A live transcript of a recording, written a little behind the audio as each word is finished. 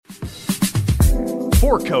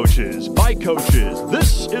For coaches, by coaches,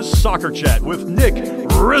 this is Soccer Chat with Nick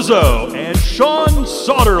Rizzo and Sean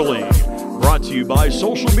Soderling. Brought to you by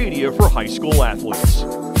Social Media for High School Athletes.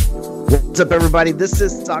 What's up, everybody? This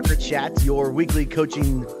is Soccer Chat, your weekly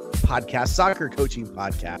coaching podcast, soccer coaching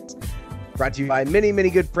podcast. Brought to you by many, many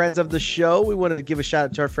good friends of the show. We wanted to give a shout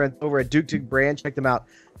out to our friends over at Dutic Brand. Check them out,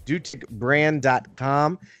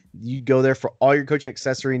 duticbrand.com. You go there for all your coaching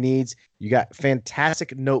accessory needs. You got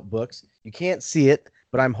fantastic notebooks. You can't see it,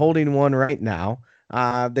 but I'm holding one right now.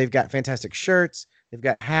 They've got fantastic shirts. They've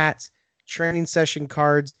got hats, training session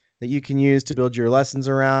cards that you can use to build your lessons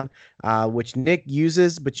around, which Nick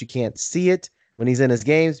uses, but you can't see it when he's in his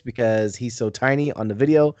games because he's so tiny on the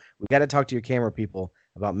video. We got to talk to your camera people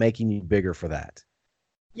about making you bigger for that.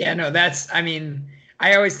 Yeah, no,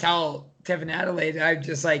 I always tell Tiff and Adelaide,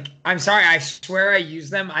 I'm sorry, I swear I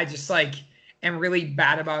use them. I just am really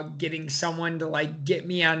bad about getting someone to get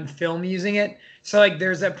me on film using it. So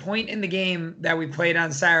there's a point in the game that we played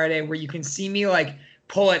on Saturday where you can see me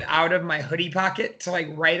pull it out of my hoodie pocket to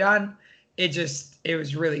write on. It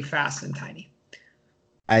was really fast and tiny.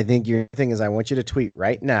 I think your thing is I want you to tweet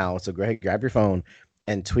right now. So go ahead, grab your phone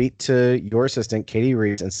and tweet to your assistant, Katie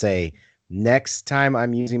Reeves, and say, next time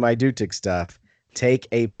I'm using my Dutic stuff, take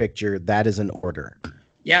a picture. That is an order.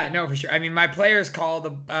 Yeah, no, for sure. I mean, my players call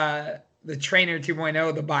the Trainer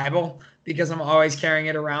 2.0 the Bible because I'm always carrying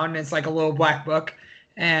it around. And it's like a little black book.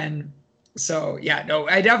 And so, yeah, no,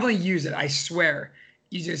 I definitely use it. I swear.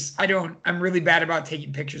 I'm really bad about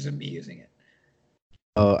taking pictures of me using it.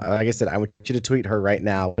 Oh, like I said, I want you to tweet her right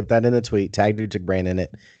now. Put that in the tweet. Tag Dutic Brand in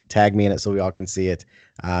it. Tag me in it so we all can see it.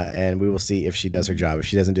 And we will see if she does her job. If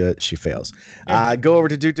she doesn't do it, she fails. Go over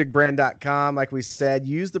to duticbrand.com. Like we said,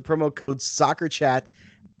 use the promo code SoccerChat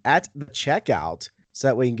at the checkout. So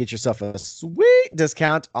that way you can get yourself a sweet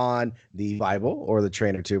discount on the Bible or the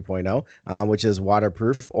Trainer 2.0, which is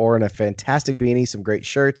waterproof, or in a fantastic beanie, some great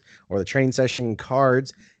shirts, or the training session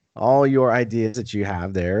cards. All your ideas that you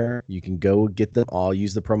have there, you can go get them all.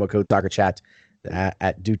 Use the promo code SoccerChat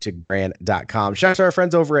at duticbrand.com. Shout out to our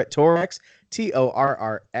friends over at Torrx,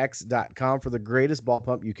 TORRX.com, for the greatest ball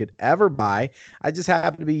pump you could ever buy. I just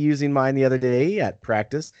happened to be using mine the other day at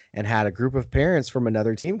practice and had a group of parents from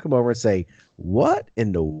another team come over and say, "What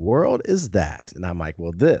in the world is that?" And I'm like,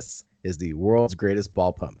 well, this is the world's greatest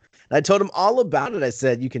ball pump. And I told them all about it. I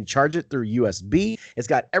said, you can charge it through USB. It's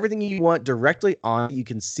got everything you want directly on it. You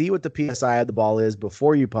can see what the PSI of the ball is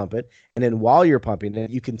before you pump it. And then while you're pumping it,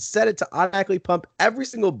 you can set it to automatically pump every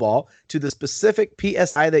single ball to the specific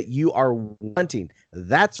PSI that you are wanting.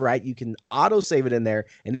 That's right. You can auto save it in there,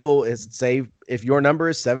 and it will save if your number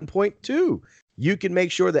is 7.2. You can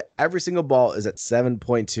make sure that every single ball is at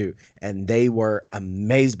 7.2. And they were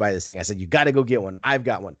amazed by this thing. I said, you got to go get one. I've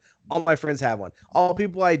got one. All my friends have one. All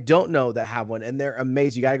people I don't know that have one, and they're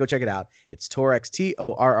amazing. You got to go check it out. It's Torrx,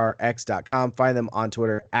 TORRX.com. Find them on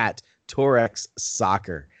Twitter at Torrx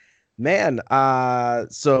Soccer. Man,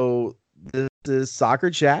 so the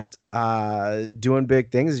Soccer Chat doing big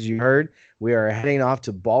things. As you heard, we are heading off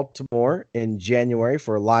to Baltimore in January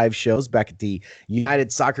for live shows back at the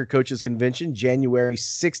United Soccer Coaches Convention, January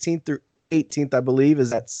 16th through 18th, I believe,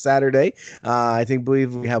 is that Saturday. I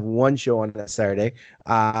believe we have one show on that Saturday.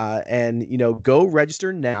 And, go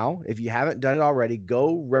register now. If you haven't done it already,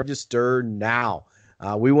 go register now.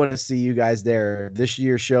 We want to see you guys there. This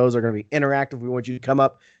year's shows are going to be interactive. We want you to come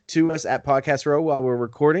up to us at Podcast Row while we're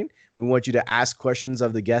recording. We want you to ask questions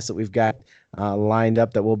of the guests that we've got lined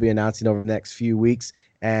up that we'll be announcing over the next few weeks.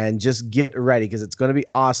 And just get ready because it's going to be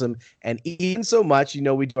awesome. And even so much,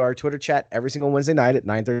 we do our Twitter chat every single Wednesday night at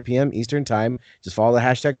 9:30 p.m. Eastern time. Just follow the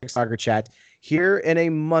hashtag Soccer Chat. Here in a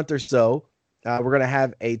month or so, we're going to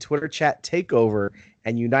have a Twitter chat takeover,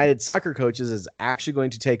 and United Soccer Coaches is actually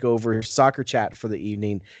going to take over Soccer Chat for the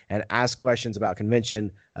evening and ask questions about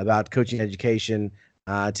convention, about coaching education,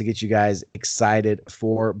 to get you guys excited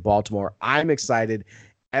for Baltimore. I'm excited.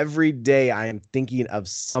 Every day I am thinking of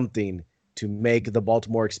something to make the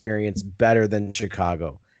Baltimore experience better than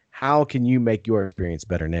Chicago. How can you make your experience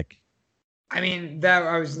better, Nick? I mean,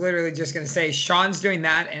 I was literally just going to say, Sean's doing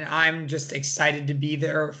that, and I'm just excited to be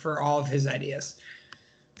there for all of his ideas.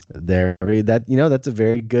 That's a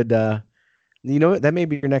very good, that may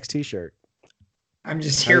be your next t-shirt. I'm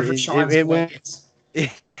just here for Sean's ideas.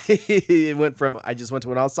 It went from, I just went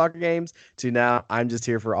to all soccer games to now I'm just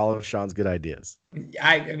here for all of Sean's good ideas.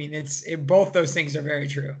 I mean, both those things are very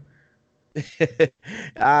true.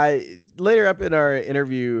 Later up in our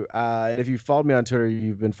interview, if you followed me on Twitter,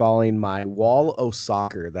 you've been following my Wall o'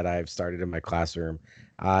 Soccer that I've started in my classroom.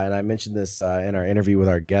 And I mentioned this in our interview with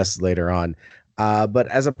our guests later on. But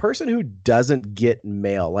as a person who doesn't get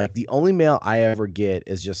mail, like the only mail I ever get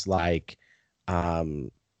is just like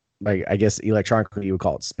I guess electronically you would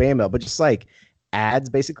call it spam mail, but just like ads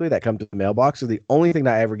basically that come to the mailbox are the only thing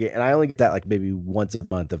that I ever get, and I only get that like maybe once a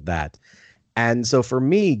month of that. And so for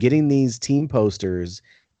me, getting these team posters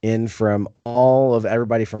in from all of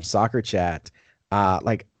everybody from Soccer Chat,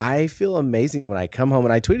 like I feel amazing when I come home,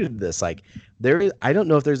 and I tweeted this, like I don't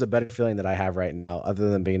know if there's a better feeling that I have right now other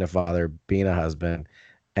than being a father, being a husband,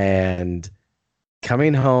 and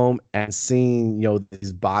coming home and seeing,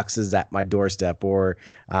 these boxes at my doorstep, or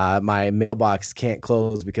my mailbox can't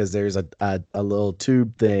close because there's a little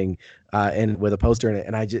tube thing and with a poster in it,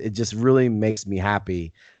 and it just really makes me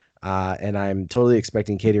happy. And I'm totally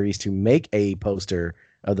expecting Katie Reese to make a poster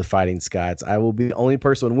of the Fighting Scots. I will be the only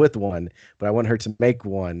person with one, but I want her to make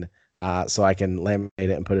one so I can laminate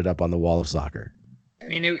it and put it up on the wall of soccer. I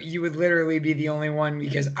mean, you would literally be the only one,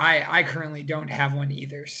 because I currently don't have one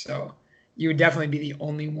either. So you would definitely be the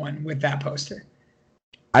only one with that poster.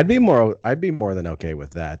 I'd be more than okay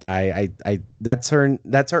with that.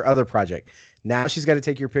 That's her other project. Now she's got to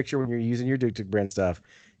take your picture when you're using your Duke brand stuff,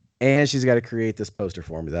 and she's got to create this poster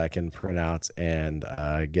for me that I can print out and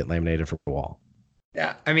get laminated for the wall.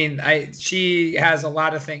 Yeah, I mean, she has a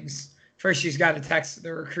lot of things. First, she's got to text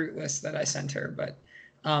the recruit list that I sent her, but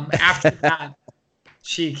after that,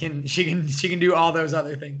 she can do all those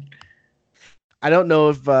other things. I don't know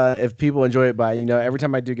if people enjoy it, but every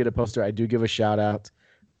time I do get a poster, I do give a shout out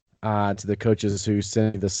to the coaches who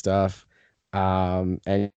send me the stuff. And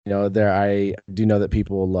I do know that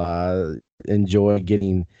people enjoy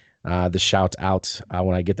getting the shout out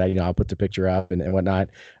when I get that. I'll put the picture up and whatnot.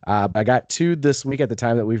 I got 2 this week at the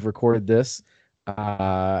time that we've recorded this.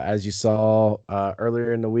 As you saw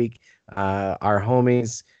earlier in the week, our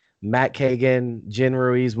homies Matt Kagan, Jen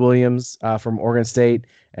Ruiz Williams from Oregon State,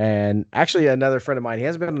 and actually another friend of mine. He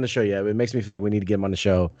hasn't been on the show yet, but it makes me we need to get him on the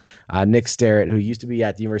show. Nick Starrett, who used to be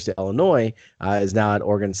at the University of Illinois, is now at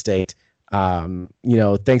Oregon State.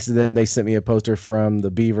 Thanks to them, they sent me a poster from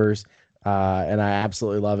the Beavers, and I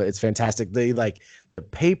absolutely love it. It's fantastic. The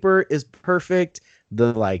paper is perfect.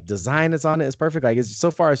 The design that's on it is perfect. It's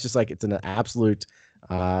just it's an absolute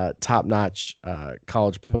top-notch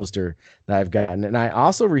college poster that I've gotten. And I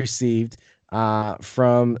also received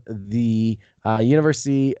from the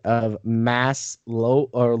University of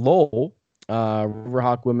Lowell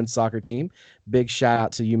Riverhawk women's soccer team. Big shout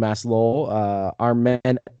out to UMass Lowell. Our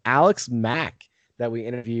man Alex Mack that we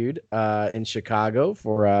interviewed in Chicago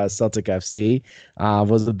for Celtic FC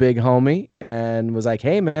was a big homie and was like,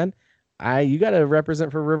 "Hey man, you got to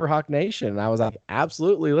represent for Riverhawk Nation." And I was like,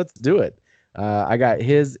 "Absolutely, let's do it." I got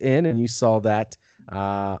his in, and you saw that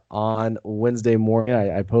on Wednesday morning.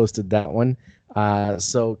 I posted that one.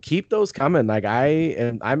 So keep those coming.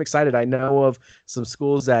 I'm excited. I know of some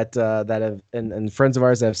schools that have and friends of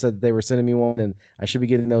ours that have said that they were sending me one, and I should be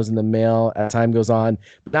getting those in the mail as time goes on.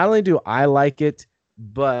 But not only do I like it,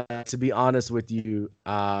 but to be honest with you,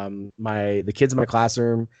 the kids in my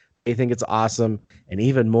classroom, they think it's awesome, and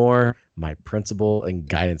even more, my principal and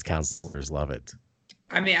guidance counselors love it.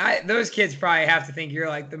 I mean, those kids probably have to think you're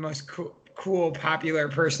like the most cool, popular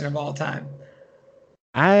person of all time.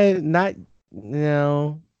 I don't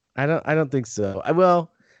think so.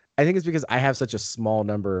 I think it's because I have such a small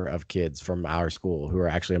number of kids from our school who are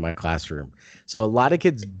actually in my classroom. So a lot of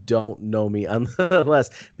kids don't know me unless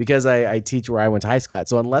because I teach where I went to high school.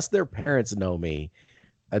 So unless their parents know me,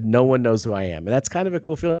 no one knows who I am. And that's kind of a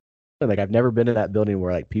cool feeling. I've never been in that building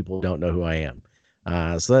where people don't know who I am.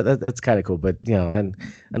 So that's kind of cool, but and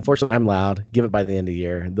unfortunately I'm loud. Give it by the end of the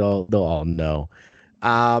year, they'll all know.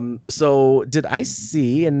 So did I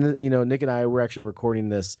see? And Nick and I were actually recording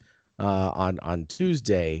this on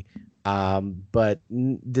Tuesday. But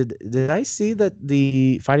did I see that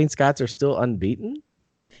the Fighting Scots are still unbeaten?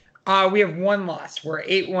 We have 1 loss. We're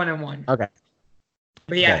 8-1-1. Okay.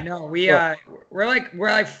 But yeah, okay. No, we're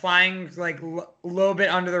flying a little bit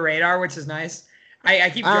under the radar, which is nice.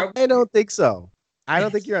 I keep joking. I don't think so. I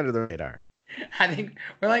don't think you're under the radar. I think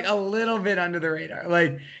we're a little bit under the radar,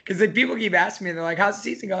 because people keep asking me, they're like, "How's the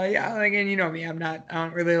season going?" Yeah, and you know me, I'm not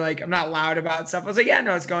loud about stuff. I was like, "Yeah,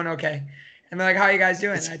 no, it's going okay." And they're like, "How are you guys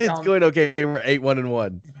doing?" It's going okay. We're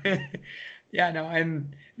 8-1-1. Yeah, no,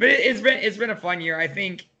 but it's been a fun year. I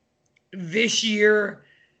think this year,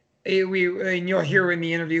 and you'll hear in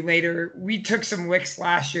the interview later, we took some licks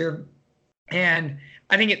last year, and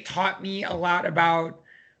I think it taught me a lot about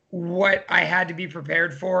what I had to be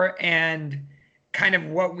prepared for and kind of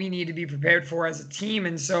what we need to be prepared for as a team.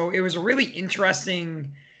 And so it was a really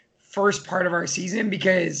interesting first part of our season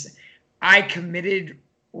because I committed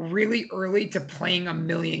really early to playing 1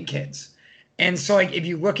 million kids. And so, like, if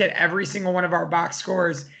you look at every single one of our box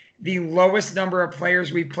scores, the lowest number of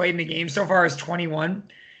players we've played in the game so far is 21.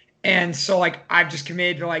 And so, like, I've just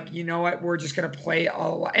committed to, like, you know what, we're just gonna play a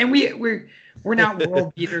lot, and we're not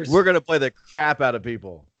world beaters. We're gonna play the crap out of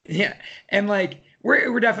people. Yeah, and like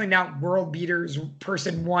we're definitely not world beaters,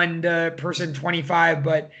 person 1 to person 25,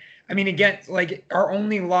 but I mean, again, like our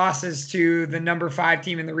only losses to the number 5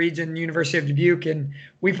 team in the region, University of Dubuque, and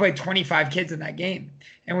we played 25 kids in that game,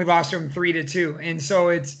 and we lost to them 3-2. And so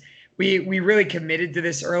it's we really committed to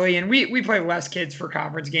this early, and we play less kids for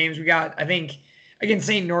conference games. We got, I think, against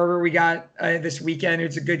St. Norbert, we got this weekend.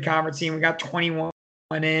 It's a good conference team. We got 21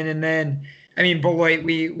 in, and then I mean, Beloit,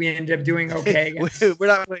 we ended up doing okay. We're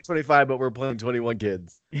not playing 25, but we're playing 21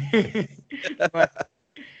 kids.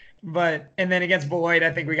 but and then against Beloit,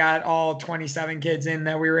 I think we got all 27 kids in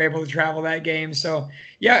that we were able to travel that game. So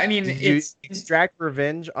yeah, I mean, did you extract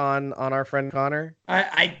revenge on our friend Connor?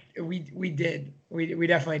 We did. We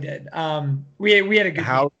definitely did. We had a good.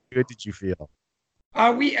 How good did you feel?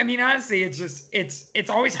 I mean, honestly, it's just it's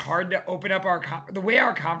always hard to open up the way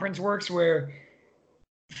our conference works, where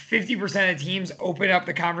 50% of teams open up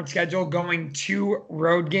the conference schedule going 2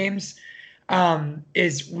 road games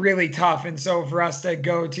is really tough. And so for us to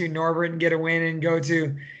go to Norbert and get a win, and go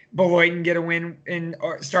to Beloit and get a win, and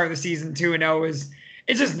start the season 2-0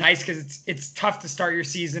 it's just nice, because it's tough to start your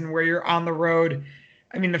season where you're on the road.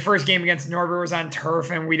 I mean, the first game against Norbert was on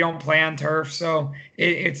turf, and we don't play on turf, so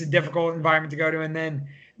it's a difficult environment to go to. And then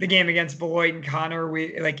the game against Beloit and Connor,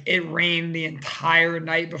 it rained the entire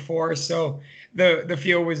night before, so the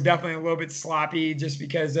field was definitely a little bit sloppy, just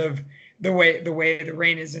because of the way the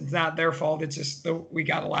rain is. It's not their fault. It's just we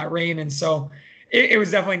got a lot of rain, and so it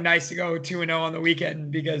was definitely nice to go 2-0 on the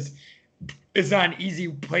weekend, because it's not an easy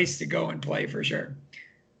place to go and play, for sure.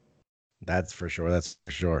 That's for sure. That's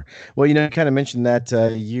for sure. Well, you kind of mentioned that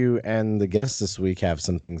you and the guests this week have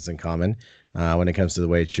some things in common when it comes to the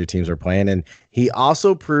way your teams are playing. And he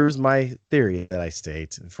also proves my theory that I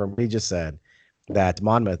state from what he just said, that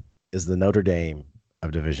Monmouth is the Notre Dame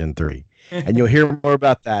of Division III. And you'll hear more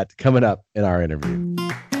about that coming up in our interview.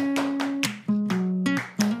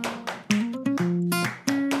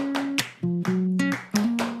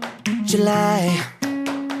 July.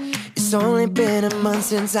 It's only been a month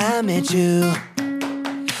since I met you.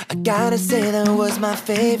 I gotta say that was my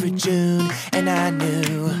favorite June, and I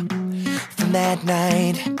knew from that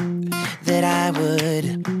night that I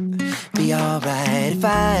would be alright. If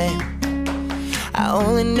I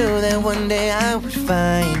only knew that one day I would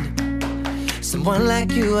find someone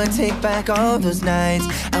like you. I'd take back all those nights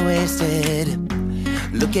I wasted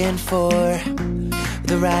looking for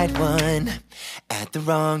the right one at the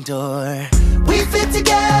wrong door. We fit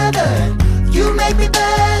together, you make me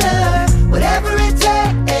better. Whatever it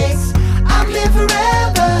takes, I'm here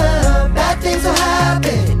forever. Bad things will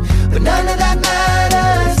happen, but none of that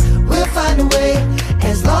matters. We'll find a way,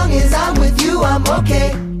 as long as I'm with you, I'm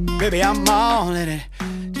okay. Baby, I'm all in it,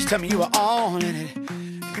 just tell me you are all in it.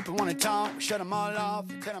 If people wanna talk, shut them all off,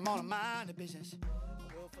 tell them all to mind the business.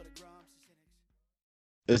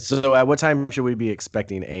 So at what time should we be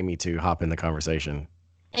expecting Amy to hop in the conversation?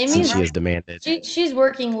 Amy, she has demanded. She's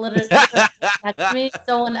working literally next to me,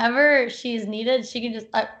 so whenever she's needed, she can just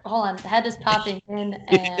hold on. The head is popping in,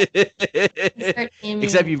 and start aiming.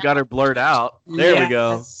 Except you've got her blurred out. There we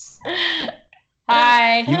go.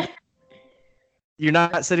 Hi. You're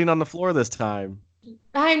not sitting on the floor this time.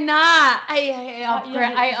 I'm not. I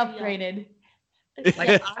upgraded.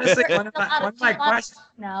 Like, honestly,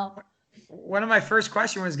 one of my first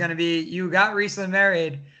questions was going to be: you got recently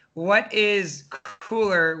married. What is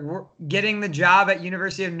cooler, getting the job at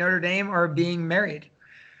University of Notre Dame or being married?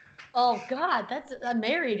 Oh God, I'm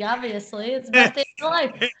married. Obviously, it's the best day of my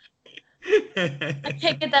life. I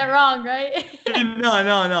can't get that wrong, right?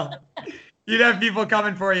 No. You'd have people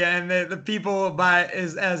coming for you, and the people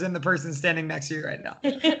is as in the person standing next to you right now.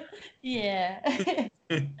 Yeah.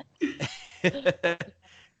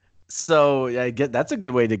 So that's a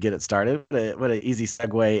good way to get it started. What an easy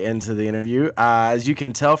segue into the interview. As you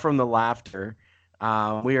can tell from the laughter,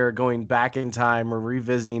 we are going back in time. We're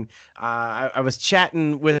revisiting. I was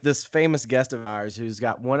chatting with this famous guest of ours who's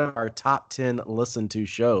got one of our top 10 listened to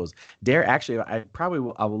shows. Actually, I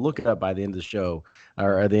will look it up by the end of the show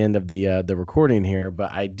or at the end of the recording here.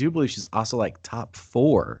 But I do believe she's also like top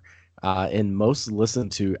 4 in most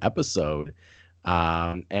listened to episode.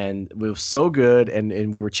 And it was so good, and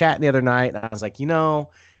we were chatting the other night, and I was like,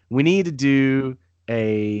 we need to do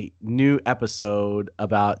a new episode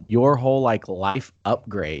about your whole life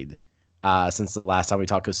upgrade since the last time we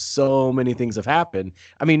talked, because so many things have happened.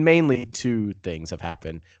 I mean, mainly two things have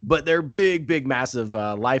happened, but they're big, massive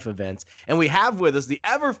life events. And we have with us the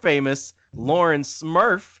ever famous Lauren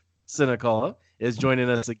Smurf Sinicola is joining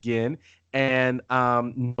us again. And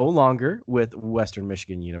no longer with Western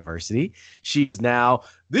Michigan University. She's now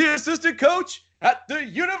the assistant coach at the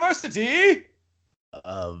University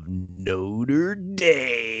of Notre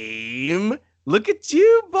Dame. Look at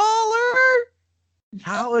you, baller.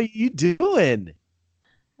 How are you doing?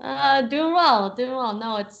 Doing well.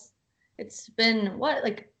 No, it's been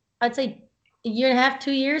I'd say a year and a half,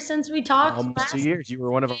 2 years since we talked. Almost 2 years. You were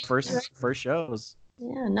one of our first shows.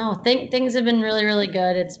 Yeah, no, things have been really, really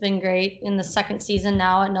good. It's been great in the second season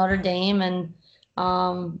now at Notre Dame, and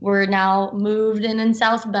we're now moved in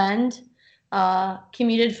South Bend.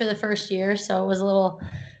 Commuted for the first year, so it was a little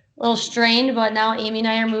strained, but now Amy and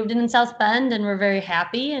I are moved in South Bend, and we're very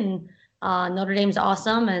happy. And Notre Dame's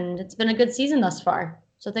awesome, and it's been a good season thus far.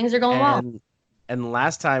 So things are going well. And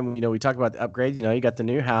last time, we talked about the upgrade. You got the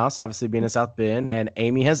new house, obviously being in South Bend, and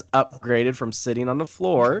Amy has upgraded from sitting on the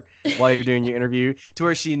floor while you're doing your interview to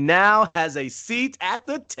where she now has a seat at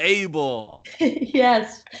the table.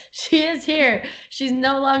 Yes, she is here. She's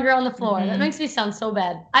no longer on the floor. That makes me sound so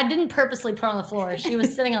bad. I didn't purposely put her on the floor. She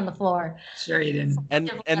was sitting on the floor. Sure you didn't. And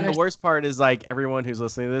the worst part is everyone who's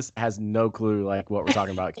listening to this has no clue what we're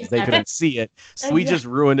talking about because they couldn't see it. So we just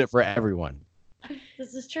ruined it for everyone.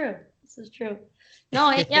 This is true. No,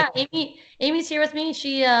 yeah, Amy's here with me.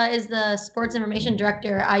 She is the sports information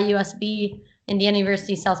director at IUSB, Indiana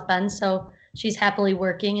University South Bend. So she's happily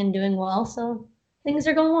working and doing well. So things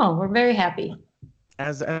are going well. We're very happy.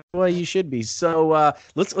 As well, you should be. So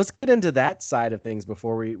let's get into that side of things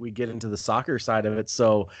before we get into the soccer side of it.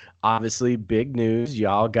 So obviously, big news.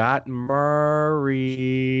 Y'all got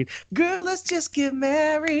married. Girl, let's just get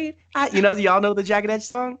married. Y'all know the Jagged Edge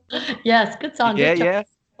song? Yes, good song. Yeah.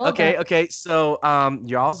 Okay. So,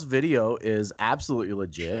 y'all's video is absolutely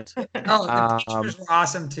legit. Oh, the pictures were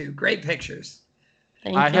awesome too. Great pictures.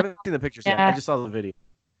 I haven't seen the pictures yet. I just saw the video,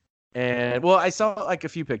 and I saw a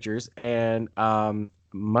few pictures, and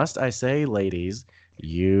must I say, ladies,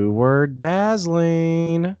 you were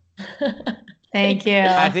dazzling. Thank you.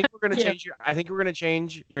 I think we're gonna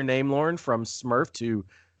change your name, Lauren, from Smurf to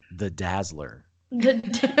the Dazzler.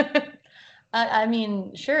 I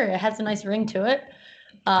mean, sure, it has a nice ring to it.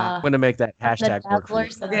 I'm going to make that hashtag work for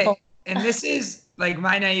you. Okay, and this is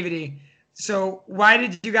my naivety. So why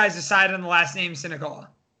did you guys decide on the last name Sinicola?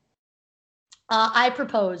 I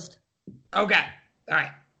proposed. Okay, all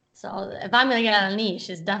right. So if I'm going to get on a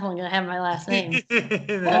niche, it's definitely going to have my last name.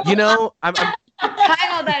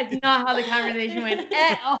 Kyle, that's not how the conversation went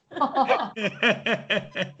at all.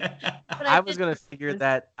 I was gonna figure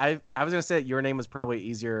that I was gonna say that your name was probably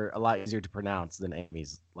a lot easier to pronounce than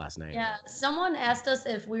Amy's last name. Yeah, someone asked us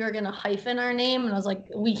if we were gonna hyphen our name, and I was like,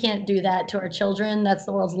 we can't do that to our children. That's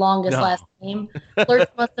the world's longest last name.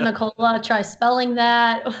 Nicola, try spelling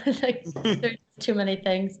that. There's too many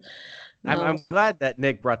things. No. I'm glad that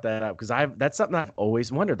Nick brought that up because that's something I've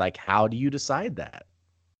always wondered. How do you decide that?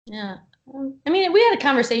 Yeah. I mean, we had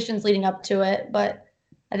conversations leading up to it, but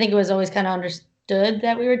I think it was always kind of understood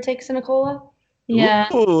that we would take Sinicola. Yeah.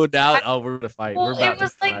 Ooh, now we're gonna fight. Well, it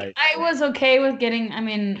was I was okay with getting. I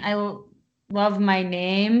mean, I love my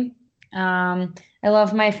name. I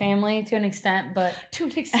love my family to an extent, but to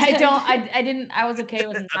an extent, I didn't. I was okay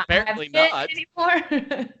with not apparently having it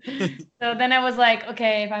anymore. So then I was like,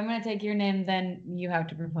 okay, if I'm gonna take your name, then you have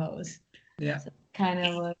to propose. Yeah. So kind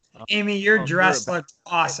of. Amy, your dress looked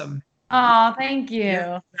awesome. Oh, thank you.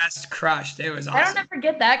 Your dress crushed. It was awesome. I don't ever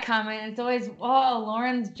get that comment. It's always,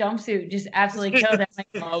 Lauren's jumpsuit just absolutely killed it.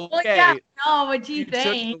 I'm like, well, yeah, no, what do you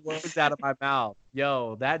think? Took the words out of my mouth.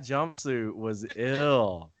 Yo, that jumpsuit was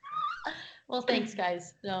ill. Well, thanks,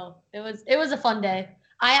 guys. No, it was a fun day.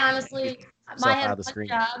 I honestly, my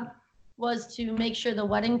job was to make sure the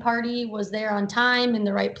wedding party was there on time in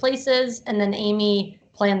the right places, and then Amy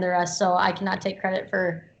planned the rest. So I cannot take credit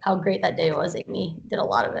for how great that day was. Amy did a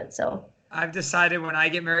lot of it. So I've decided when I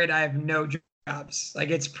get married, I have no jobs.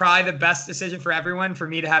 It's probably the best decision for everyone for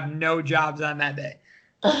me to have no jobs on that day.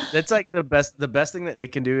 That's the best thing that he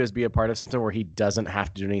can do is be a part of something where he doesn't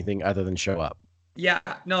have to do anything other than show up. Yeah,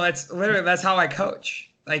 no, that's how I coach.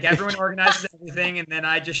 Everyone organizes everything and then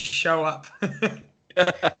I just show up.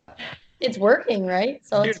 It's working, right?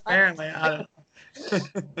 So it's apparently.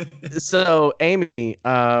 So Amy,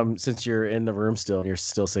 since you're in the room still and you're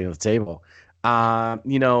still sitting at the table,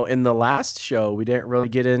 In the last show, we didn't really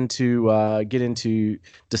get into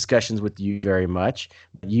discussions with you very much.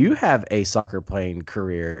 You have a soccer playing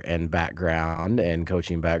career and background and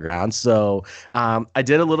coaching background. So I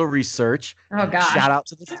did a little research. Oh God. Shout out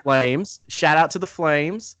to the Flames. Shout out to the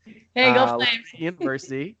Flames. Hey, go Flames.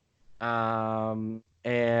 University. And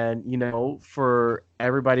for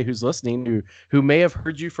everybody who's listening who may have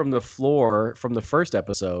heard you from the floor from the first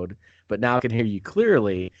episode, but now can hear you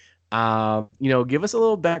clearly. Give us a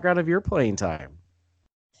little background of your playing time.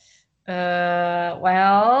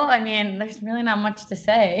 Well, I mean, there's really not much to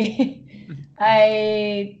say.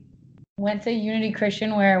 I went to Unity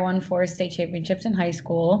Christian where I won 4 state championships in high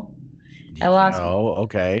school. I lost. Oh,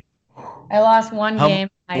 okay. I lost one game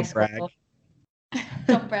in high brag. school.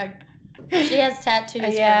 Don't brag. She has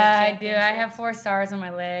tattoos. Yeah, I do. I have 4 stars on my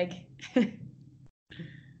leg.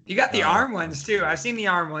 You got the arm ones too. I've seen the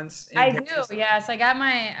arm ones. I do. Yes, I got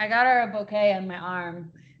her a bouquet on my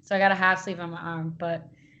arm, so I got a half sleeve on my arm. But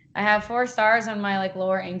I have 4 stars on my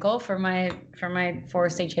lower ankle for my 4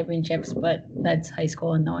 state championships. But that's high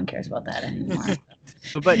school, and no one cares about that anymore.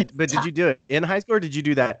 But did you do it in high school, or did you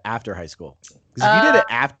do that after high school? Because if you did it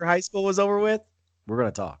after high school was over with, we're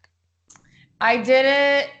gonna talk. I did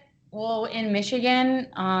it in Michigan.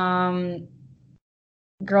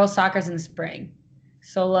 Girls soccer's in the spring.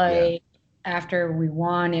 So after we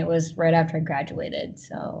won, it was right after I graduated.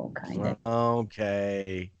 So kind of.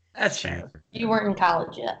 Okay. That's fair. You weren't in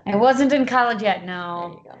college yet. I wasn't in college yet. There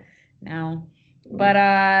No, you go. no. But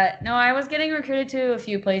no, I was getting recruited to a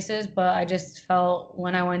few places, but I just felt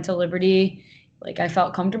when I went to Liberty, I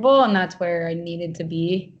felt comfortable, and that's where I needed to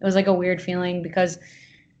be. It was a weird feeling because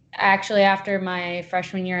actually after my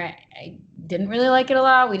freshman year, I didn't really like it a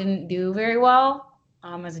lot. We didn't do very well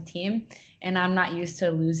as a team. And I'm not used to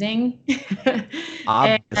losing.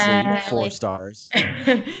 Obviously, 4 stars.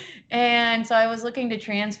 And so I was looking to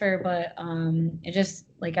transfer, but it just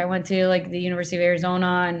I went to the University of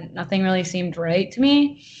Arizona, and nothing really seemed right to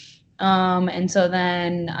me. And so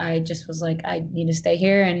then I just was I need to stay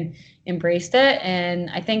here, and embraced it. And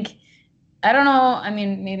I think, I don't know, I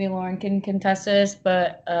mean, maybe Lauren can attest this,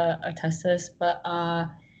 but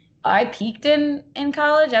I peaked in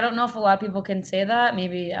college. I don't know if a lot of people can say that.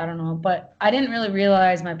 Maybe, I don't know. But I didn't really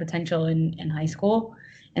realize my potential in high school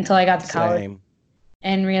until I got to college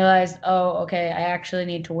and realized, oh, okay, I actually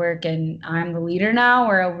need to work, and I'm the leader now,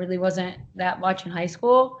 where I really wasn't that much in high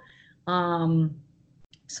school.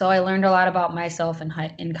 So I learned a lot about myself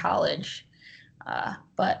in college.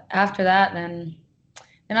 But after that, then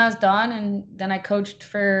I was done, and then I coached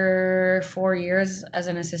for 4 years as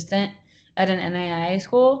an assistant at an NAIA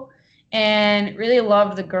school, and really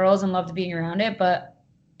loved the girls and loved being around it. But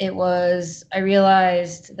I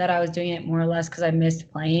realized that I was doing it more or less because I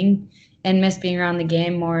missed playing and missed being around the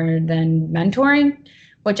game more than mentoring,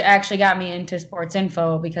 which actually got me into sports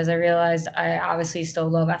info because I realized I obviously still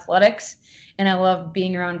love athletics, and I love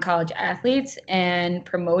being around college athletes and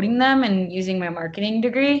promoting them and using my marketing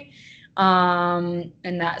degree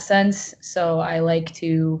in that sense. So I like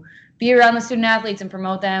to be around the student athletes and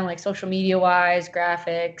promote them, social media wise,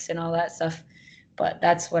 graphics and all that stuff. But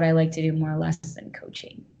that's what I like to do more or less than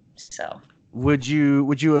coaching. So would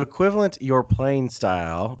you equivalent your playing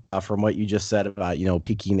style from what you just said about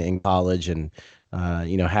peaking in college and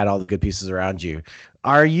had all the good pieces around you?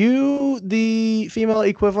 Are you the female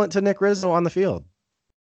equivalent to Nick Rizzo on the field?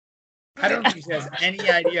 I don't think she has any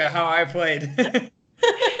idea how I played.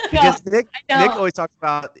 Because Nick always talks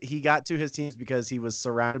about he got to his teams because he was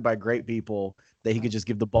surrounded by great people that he could just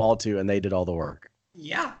give the ball to, and they did all the work.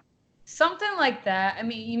 Yeah. Something like that. I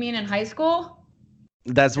mean, you mean in high school?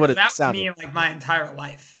 That's what it sounded. That was me my entire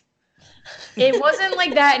life. It wasn't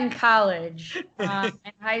like that in college. In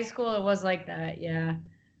high school, it was like that, yeah.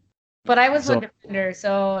 But I was a defender,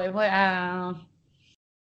 so it was, I don't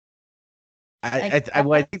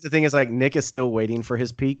know. I think the thing is Nick is still waiting for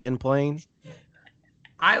his peak in playing.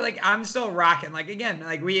 I'm still rocking. Again,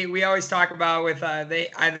 we always talk about with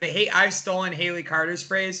I've stolen Haley Carter's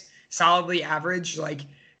phrase, solidly average.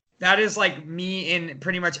 That is me in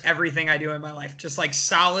pretty much everything I do in my life, just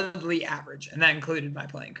solidly average, and that included my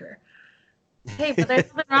playing career. Hey, but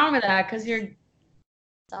there's nothing wrong with that because you're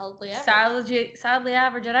solidly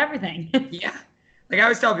average at everything. Yeah. I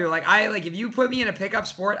always tell people, if you put me in a pickup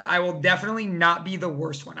sport, I will definitely not be the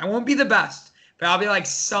worst one. I won't be the best, but I'll be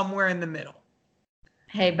somewhere in the middle.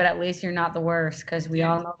 Hey, but at least you're not the worst because we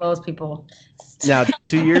all know those people. Now,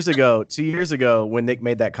 2 years ago, when Nick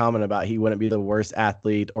made that comment about he wouldn't be the worst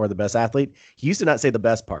athlete or the best athlete, he used to not say the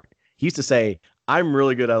best part. He used to say, I'm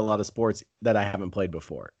really good at a lot of sports that I haven't played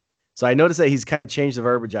before. So I noticed that he's kind of changed the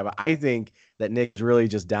verbiage of it. I think that Nick's really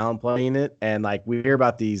just downplaying it. And like we hear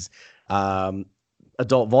about these adult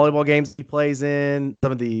volleyball games he plays in,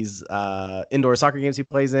 some of these indoor soccer games he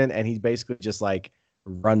plays in, and he basically just like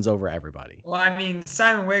runs over everybody. Well, I mean,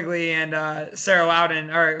 Simon Wigley and Sarah Loudon,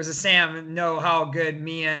 or it was a Sam, know how good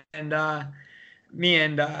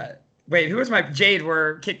wait, who was my Jade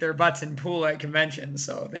were kick their butts in pool at conventions,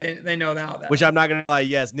 so they know that. Which I'm not gonna lie,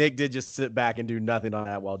 yes, Nick did just sit back and do nothing on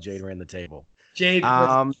that while Jade ran the table. Jade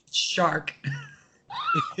was a shark.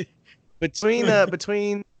 between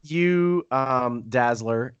you,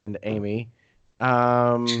 Dazzler, and Amy,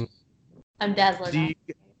 I'm Dazzler.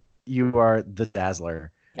 You are the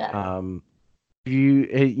Dazzler. Yeah.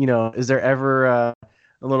 You know, is there ever a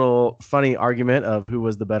little funny argument of who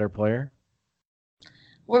was the better player?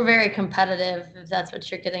 We're very competitive, if that's what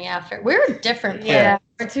you're getting after. We're different players. Yeah,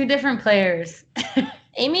 we're two different players.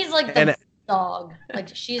 Amy's like the dog.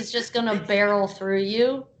 Like, she's just going to barrel through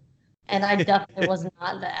you. And I definitely was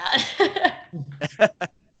not that.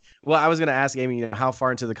 Well, I was going to ask Amy, how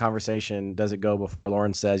far into the conversation does it go before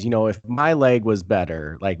Lauren says, if my leg was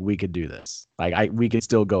better, like we could do this. Like we could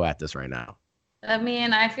still go at this right now. I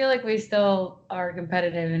mean, I feel like we still are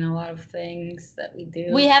competitive in a lot of things that we do.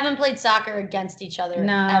 We haven't played soccer against each other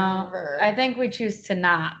ever. I think we choose to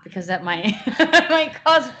not because that might might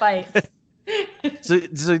cause fights. So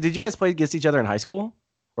did you guys play against each other in high school?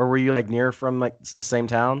 Or were you like near from like same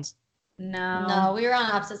towns? No, we were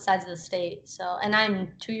on opposite sides of the state. So, and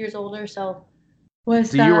I'm 2 years older, so.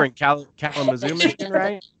 So you were in Kalamazoo, Michigan,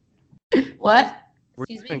 right? What? Were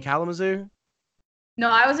you in Kalamazoo? No,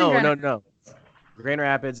 I was in No. Grand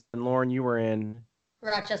Rapids, and Lauren, you were in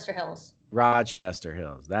Rochester Hills. Rochester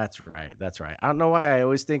Hills. That's right. I don't know why I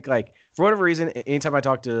always think, like, for whatever reason, anytime I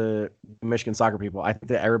talk to Michigan soccer people, I think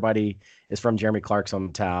that everybody is from Jeremy Clark's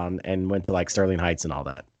hometown and went to like Sterling Heights and all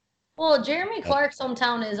that. Well, Jeremy Clark's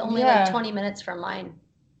hometown is only like 20 minutes from mine.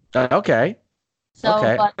 Okay. So,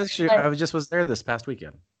 okay. But I was there this past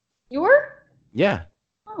weekend. You were? Yeah.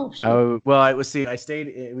 Oh, shit. Well, we stayed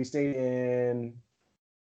in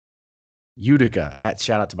Utica.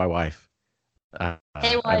 Shout out to my wife.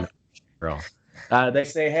 Hey, wife. Girl. They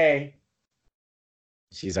say, hey.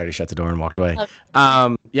 She's already shut the door and walked away.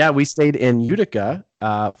 Okay. Yeah, we stayed in Utica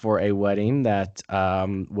for a wedding that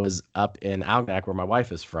was up in Algonac, where my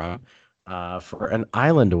wife is from, for an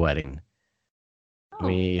island wedding. Oh.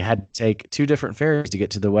 We had to take 2 different ferries to get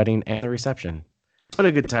to the wedding and the reception. What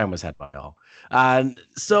a good time was had by all.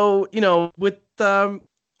 So, with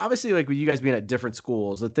obviously, like, with you guys being at different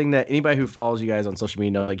schools, the thing that anybody who follows you guys on social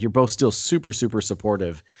media, like, you're both still super, super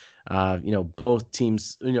supportive. Both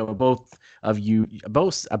teams, both of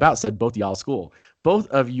y'all school, both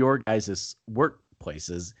of your guys'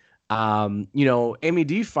 workplaces. Amy,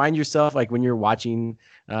 do you find yourself, like, when you're watching,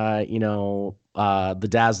 the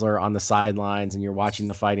Dazzler on the sidelines and you're watching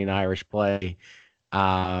the Fighting Irish play,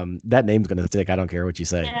 that name's going to stick. I don't care what you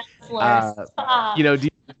say.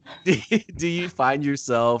 Do you find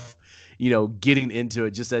yourself, getting into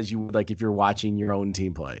it just as you would, like, if you're watching your own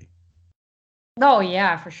team play? Oh,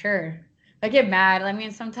 yeah, for sure. I get mad. I mean,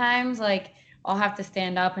 sometimes, like, I'll have to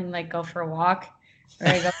stand up and, like, go for a walk.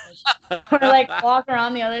 Or like, walk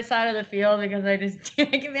around the other side of the field because I just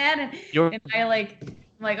get mad. And I'm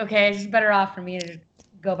like, okay, it's just better off for me to just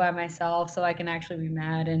go by myself so I can actually be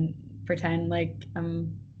mad and pretend like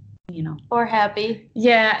I'm, Or happy.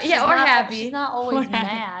 Yeah, or happy. She's not always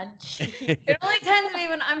mad. It only tends to be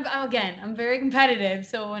when I'm very competitive.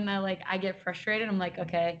 So when I get frustrated, I'm like,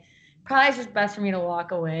 okay, probably it's just best for me to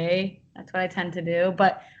walk away. That's what I tend to do.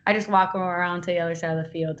 But I just walk around to the other side of the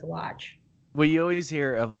field to watch. Well, you always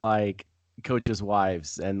hear of, like, coaches'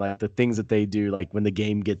 wives and, like, the things that they do, like, when the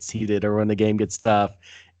game gets heated or when the game gets tough,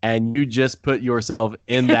 and you just put yourself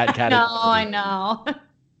in that category. No, I know.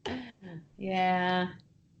 Yeah,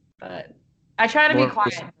 but I try to be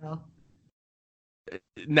quiet, though.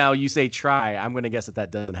 Now, you say try. I'm going to guess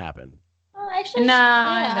that doesn't happen. Actually, no,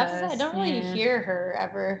 I don't really hear her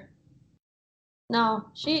ever. No,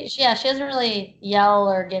 she doesn't really yell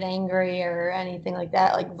or get angry or anything like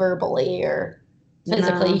that, like verbally or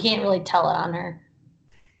physically. No. You can't really tell it on her.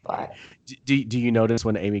 But do you notice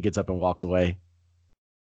when Amy gets up and walks away?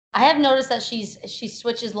 I have noticed that she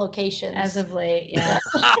switches locations as of late. Yeah,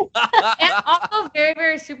 and also very,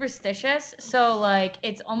 very superstitious. So, like,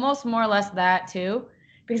 it's almost more or less that too,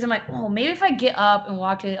 because I'm like, oh, maybe if I get up and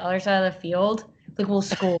walk to the other side of the field, like, we'll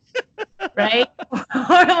score. Right?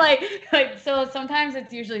 Or like so sometimes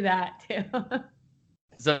it's usually that too.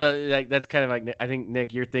 So, like, that's kind of like, I think,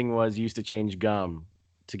 Nick, your thing was you used to change gum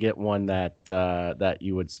to get one that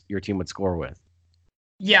your team would score with.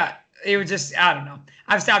 Yeah, it was just, I don't know.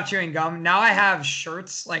 I've stopped chewing gum. Now I have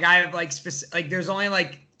shirts. Like I have like there's only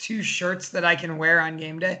like 2 shirts that I can wear on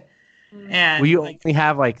game day. And Well, you like, only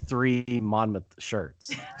have like 3 Monmouth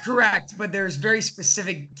shirts. correct, but there's very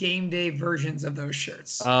specific game day versions of those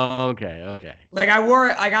shirts. Oh, okay. Like I wore,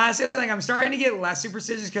 like honestly, like I'm starting to get less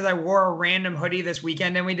superstitious because I wore a random hoodie this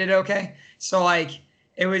weekend and we did okay. So like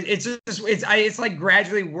it's like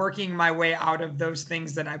gradually working my way out of those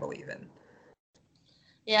things that I believe in.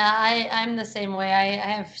 Yeah, I'm the same way. I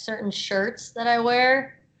have certain shirts that I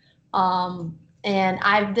wear. And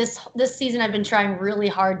I've this season I've been trying really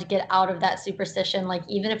hard to get out of that superstition. Like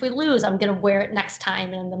even if we lose, I'm gonna wear it next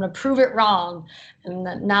time and I'm gonna prove it wrong. And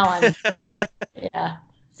then now I'm yeah.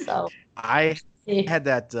 So I had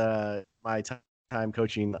that my time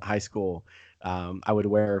coaching high school. I would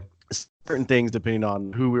wear certain things depending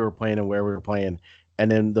on who we were playing and where we were playing. And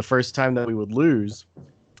then the first time that we would lose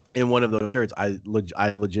in one of those shirts, I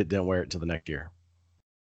legit didn't wear it till the next year.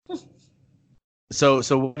 So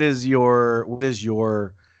what is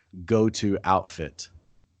your go-to outfit?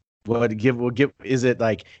 Is it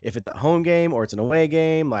like if it's a home game or it's an away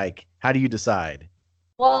game? Like how do you decide?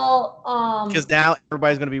 well, Because now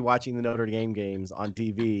everybody's going to be watching the Notre Dame games on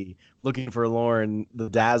TV, looking for Lauren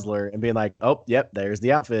the Dazzler and being like, "Oh, yep, there's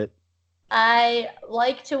the outfit." I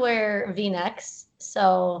like to wear V-necks.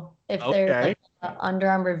 So if there's like an Under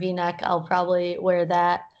Armour V-neck, I'll probably wear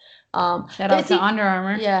that. Shout out to Under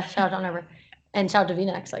Armour. Yeah, shout out to Under Armour. And shout out to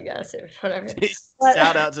V-necks, I guess, or whatever.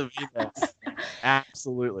 Shout out to V-necks.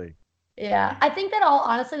 Absolutely. Yeah, I think that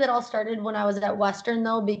all started when I was at Western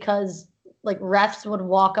though, because like refs would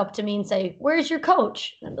walk up to me and say, "Where's your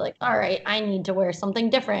coach?" And I'd be like, "All right, I need to wear something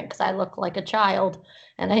different because I look like a child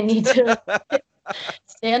and I need to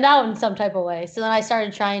stand out in some type of way." So then I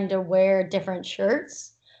started trying to wear different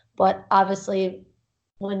shirts, but obviously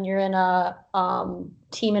when you're in a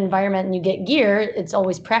team environment and you get gear, it's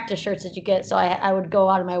always practice shirts that you get. So I would go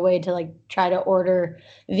out of my way to like try to order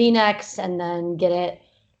V-necks and then get it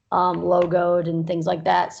logoed and things like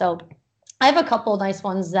that. So I have a couple nice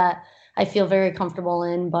ones that I feel very comfortable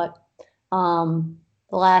in, but the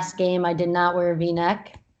last game I did not wear a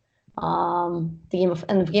V-neck. The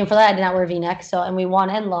game for that I did not wear a V-neck. So, and we won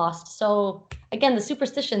and lost. So again, the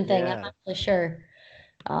superstition thing, I'm not really sure.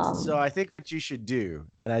 So I think what you should do,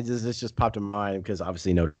 and this just popped in mind because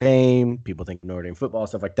obviously Notre Dame, people think Notre Dame football,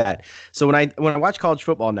 stuff like that. So when I watch college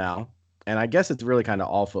football now, and I guess it's really kind of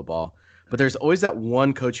all football, but there's always that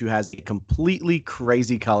one coach who has a completely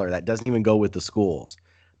crazy color that doesn't even go with the schools.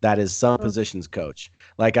 That is some positions coach.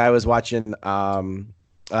 Like I was watching, I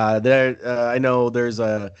know there's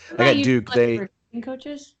I got Duke. They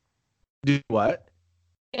coaches do what?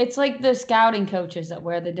 It's like the scouting coaches that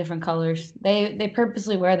wear the different colors. They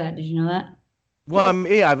purposely wear that. Did you know that? Well,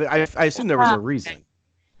 I assume there was a reason.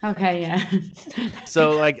 Okay, yeah.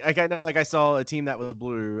 So I saw a team that was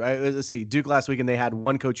blue. Let's see, Duke last week, and they had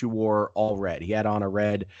one coach who wore all red. He had on a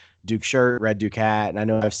red Duke shirt, red Duke hat, and I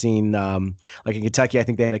know I've seen like in Kentucky, I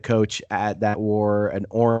think they had a coach that wore an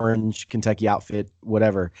orange Kentucky outfit,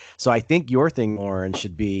 whatever. So I think your thing, Lauren,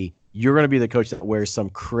 should be you're going to be the coach that wears some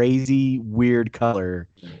crazy, weird color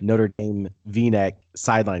Notre Dame V-neck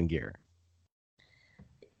sideline gear.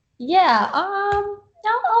 Yeah, I'll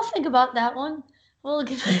think about that one. We'll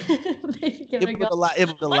maybe give it a go. It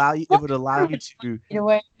would allow you to. Either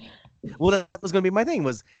way. Well, that was going to be my thing.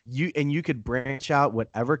 Was you could branch out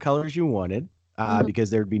whatever colors you wanted,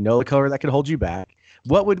 because there would be no color that could hold you back.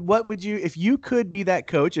 What would you, if you could be that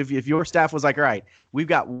coach? If your staff was like, all right, we've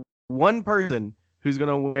got one person who's going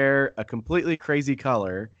to wear a completely crazy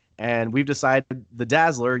color, and we've decided the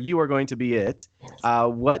Dazzler, you are going to be it.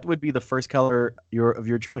 What would be the first color of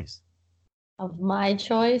your choice? Of my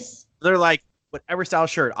choice? They're like, whatever style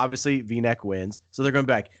shirt, obviously V-neck wins. So they're going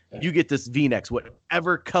back. You get this V-necks,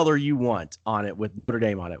 whatever color you want on it with Notre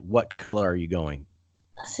Dame on it. What color are you going?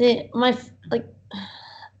 See,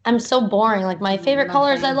 I'm so boring. Like my favorite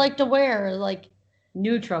colors I like to wear are like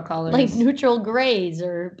neutral colors, like neutral grays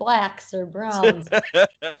or blacks or browns.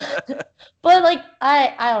 But like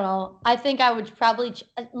I don't know. I think I would probably.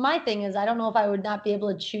 My thing is, I don't know if I would not be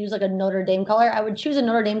able to choose like a Notre Dame color. I would choose a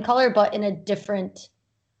Notre Dame color, but in a different.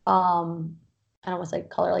 I don't want to say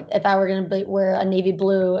color. Like if I were going to wear a navy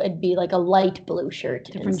blue, it'd be like a light blue shirt.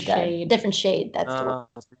 Different shade. Different shade. That's the one.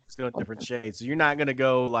 Just going different shades. So you're not going to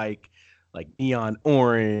go like neon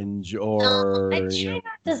orange or. No,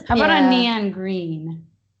 how about a neon green?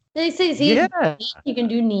 They say you can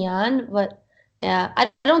do neon, but yeah, I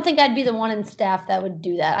don't think I'd be the one in staff that would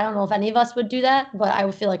do that. I don't know if any of us would do that, but I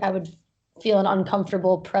would feel like I would feel an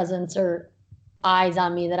uncomfortable presence or eyes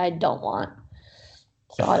on me that I don't want.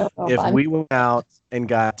 So I don't know If I'm we went out and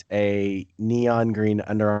got a neon green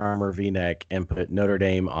Under Armour V-neck and put Notre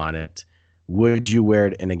Dame on it, would you wear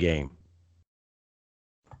it in a game?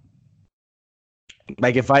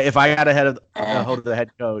 Like if I got a hold of the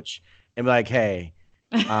head coach and be like, hey,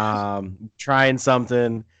 trying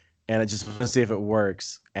something and I just want to see if it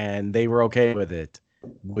works, and they were okay with it,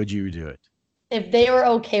 would you do it? if they were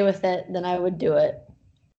okay with it, then I would do it.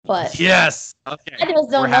 But Yes. Okay. I just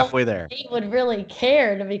don't We're know halfway there. if they would really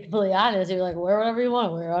care, to be completely honest. You're like, wear whatever you want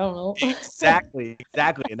to wear. I don't know. Exactly.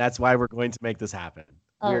 And that's why we're going to make this happen.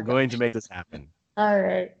 We're Okay. going to make this happen. All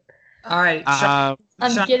right. All right. Sean,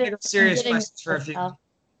 I'm Sean, getting serious I'm getting questions for a few. now.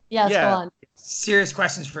 Yes, Yeah. go on. Serious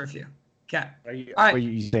questions for a few. Okay. Are you, All right. were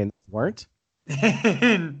you saying they weren't?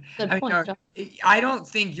 Good point, John. I don't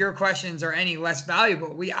think your questions are any less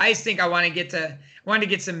valuable. I think I want to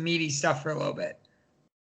get some meaty stuff for a little bit.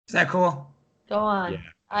 Is that cool? Go on. Yeah.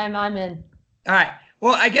 I'm in. All right.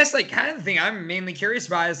 Well, I guess like kind of the thing I'm mainly curious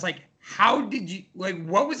about is like, how did you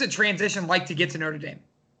what was the transition like to get to Notre Dame?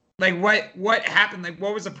 Like what happened? Like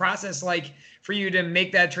what was the process like for you to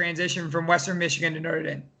make that transition from Western Michigan to Notre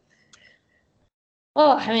Dame?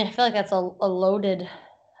 Oh, I mean, I feel like that's a loaded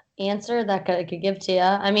answer that I could give to you.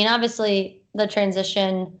 I mean, obviously, the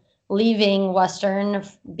transition leaving Western,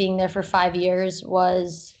 being there for 5 years,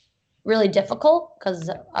 was really difficult because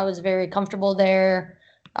I was very comfortable there.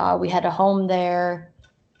 We had a home there,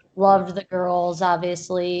 loved the girls,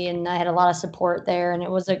 obviously, and I had a lot of support there. And it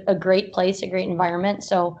was a great place, a great environment.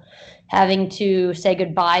 So having to say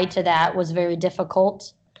goodbye to that was very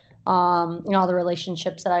difficult. All the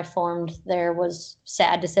relationships that I formed there was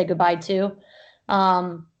sad to say goodbye to.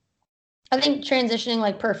 I think transitioning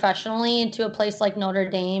like professionally into a place like Notre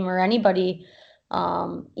Dame or anybody,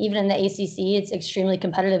 even in the ACC, it's extremely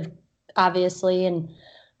competitive, obviously, and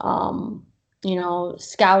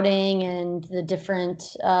scouting and the different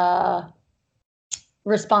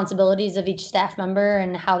responsibilities of each staff member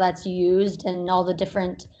and how that's used and all the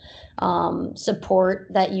different support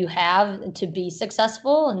that you have to be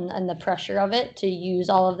successful and the pressure of it to use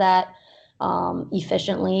all of that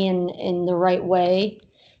efficiently and in the right way.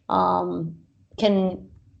 Can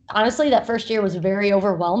honestly, that first year was very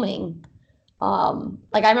overwhelming.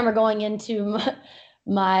 Like I remember going into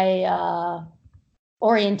my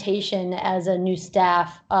orientation as a new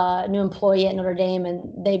staff, new employee at Notre Dame,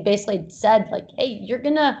 and they basically said like, hey, you're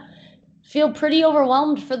gonna feel pretty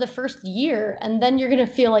overwhelmed for the first year, and then you're gonna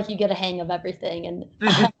feel like you get a hang of everything. And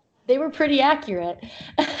they were pretty accurate.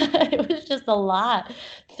 It was just a lot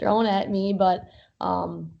thrown at me, but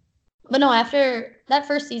no, after that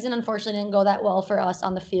first season, unfortunately, didn't go that well for us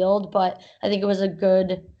on the field, but I think it was a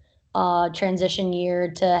good transition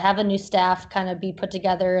year to have a new staff kind of be put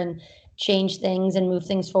together and change things and move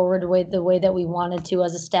things forward the way that we wanted to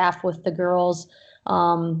as a staff with the girls,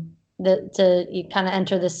 to kind of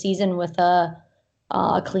enter the season with a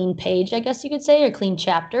clean page, I guess you could say, a clean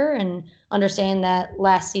chapter, and understand that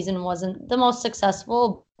last season wasn't the most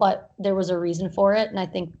successful, but there was a reason for it, and I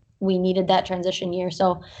think we needed that transition year.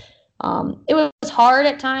 So it was hard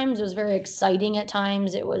at times. It was very exciting at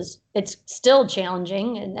times. It's still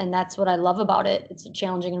challenging, and that's what I love about it. It's a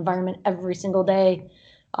challenging environment every single day.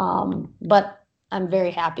 But I'm very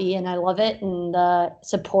happy and I love it, and the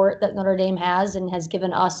support that Notre Dame has and has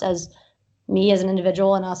given us as me as an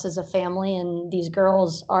individual and us as a family, and these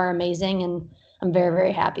girls are amazing, and I'm very,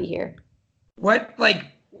 very happy here. I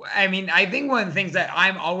think one of the things that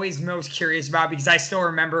I'm always most curious about, because I still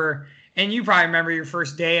remember, and you probably remember your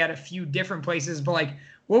first day at a few different places, but like,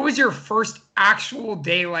 what was your first actual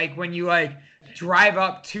day like when you like drive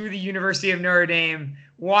up to the University of Notre Dame,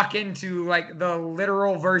 walk into like the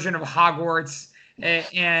literal version of Hogwarts,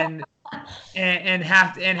 and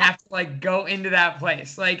have to like go into that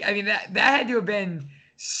place? Like, I mean, that had to have been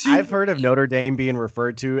super. I've heard of Notre Dame being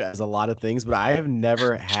referred to as a lot of things, but I have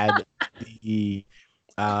never had the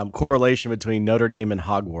correlation between Notre Dame and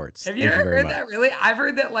Hogwarts. Have you ever heard that? Really? I've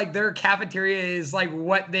heard that like their cafeteria is like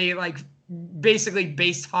what they like basically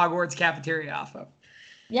based Hogwarts cafeteria off of.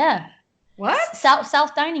 Yeah. What?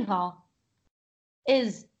 South Dining Hall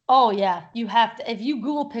is, oh yeah, you have to, if you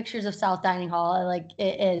Google pictures of South Dining Hall, like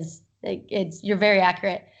it's you're very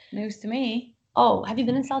accurate. News to me. Oh, have you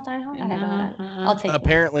been in South Dining Hall? I haven't. I'll take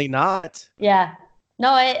Apparently not. Yeah.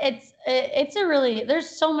 No, it's a really, there's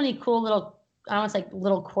so many cool little, I don't want to say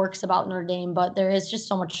little quirks about Notre Dame, but there is just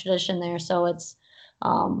so much tradition there. So it's,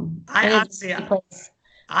 I got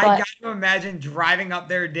to imagine driving up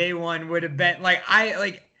there day one would have been like,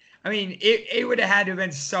 it would have had to have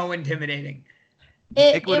been so intimidating.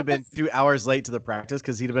 Nick would have been 2 hours late to the practice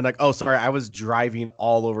because he'd have been like, "Oh, sorry, I was driving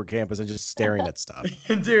all over campus and just staring at stuff."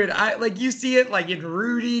 Dude, I like you see it like in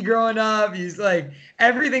Rudy growing up. He's like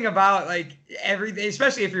everything about like everything,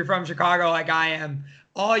 especially if you're from Chicago like I am.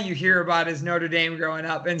 All you hear about is Notre Dame growing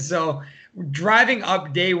up, and so driving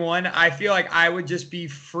up day one, I feel like I would just be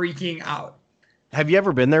freaking out. Have you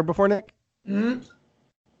ever been there before, Nick? Mm-hmm.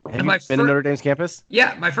 Have you been to Notre Dame's campus?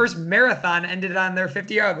 Yeah, my first marathon ended on their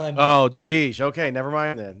 50-yard line. Oh, geez. Okay, never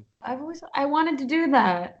mind then. I wanted to do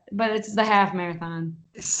that, but it's the half marathon.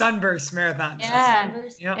 Sunburst marathon. Yeah,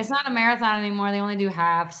 Yep. It's not a marathon anymore. They only do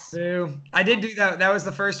halves. So I did do that. That was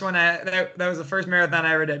the first one. That was the first marathon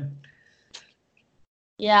I ever did.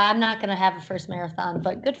 Yeah, I'm not going to have a first marathon,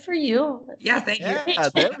 but good for you. Yeah, thank you. Yeah,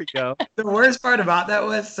 there we go. The worst part about that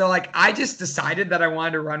was, so like I just decided that I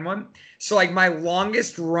wanted to run one. So like my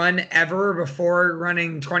longest run ever before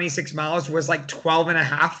running 26 miles was like 12 and a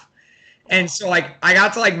half. And so like I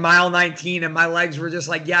got to like mile 19 and my legs were just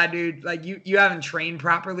like, yeah, dude, like you haven't trained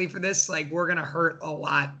properly for this. Like we're going to hurt a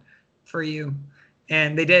lot for you.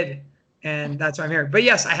 And they did. And that's why I'm here. But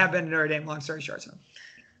yes, I have been to Notre Dame, long story short. So.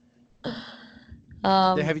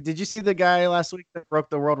 Did you see the guy last week that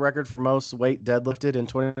broke the world record for most weight deadlifted in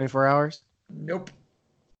 24 hours? Nope.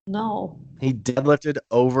 No. He deadlifted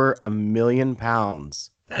over 1 million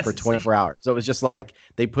pounds for 24 hours. So it was just like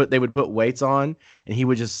they would put weights on and he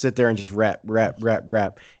would just sit there and just rep.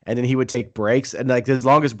 And then he would take breaks. And like his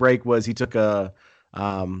longest break was he took a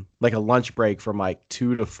lunch break from like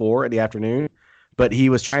 2 to 4 in the afternoon. But he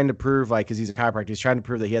was trying to prove, like, because he's a chiropractor, he's trying to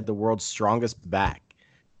prove that he had the world's strongest back.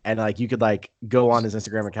 And like you could like go on his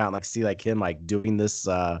Instagram account and like see like him like doing this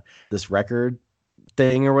this record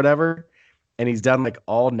thing or whatever. And he's done like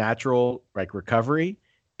all natural like recovery.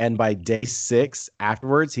 And by day 6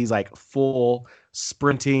 afterwards, he's like full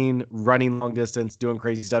sprinting, running long distance, doing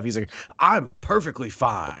crazy stuff. He's like, I'm perfectly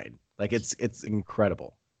fine. Like it's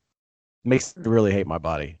incredible. Makes me really hate my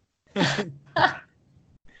body.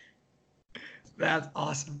 That's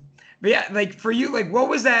awesome. But yeah, like for you, like what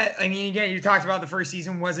was that? I mean, again, you talked about the first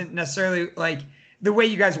season wasn't necessarily like the way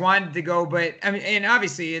you guys wanted to go, but I mean, and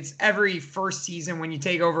obviously it's every first season when you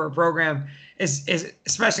take over a program is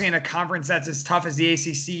especially in a conference that's as tough as the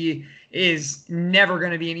ACC is never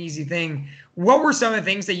going to be an easy thing. What were some of the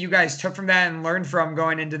things that you guys took from that and learned from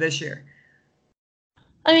going into this year?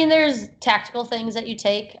 I mean, there's tactical things that you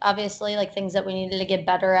take, obviously, like things that we needed to get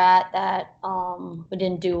better at that we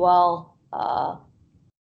didn't do well.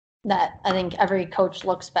 That I think every coach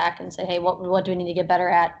looks back and say, hey, what do we need to get better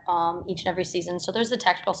at each and every season? So there's the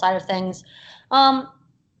tactical side of things. And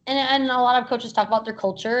a lot of coaches talk about their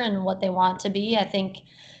culture and what they want to be. I think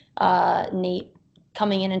Nate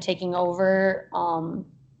coming in and taking over,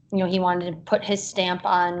 he wanted to put his stamp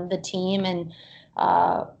on the team and,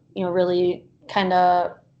 really kind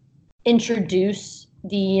of introduce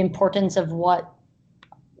the importance of what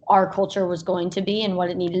our culture was going to be and what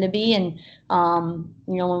it needed to be. And,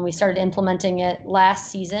 when we started implementing it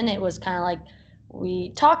last season, it was kind of like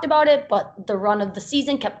we talked about it, but the run of the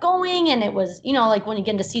season kept going. And it was, like when you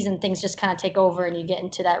get into season, things just kind of take over and you get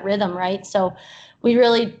into that rhythm, right? So we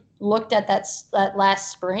really looked at that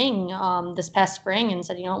last spring, this past spring, and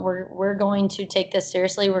said, we're going to take this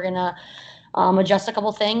seriously. We're going to adjust a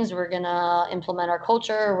couple things. We're going to implement our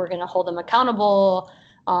culture. We're going to hold them accountable.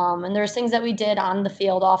 And there's things that we did on the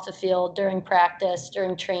field, off the field, during practice,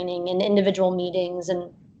 during training, and individual meetings, and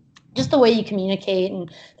just the way you communicate. And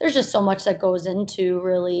there's just so much that goes into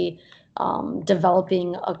really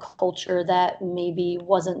developing a culture that maybe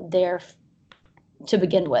wasn't there to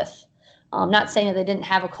begin with. Not saying that they didn't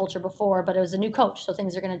have a culture before, but it was a new coach, so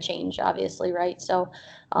things are going to change, obviously, right? So,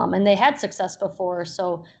 and they had success before,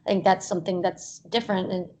 so I think that's something that's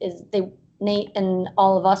different. And Nate and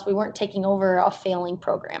all of us, we weren't taking over a failing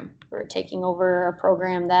program. We were taking over a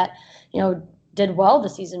program that, did well the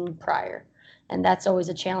season prior. And that's always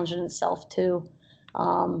a challenge in itself too.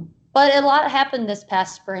 But a lot happened this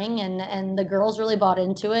past spring and the girls really bought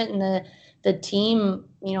into it. And the team,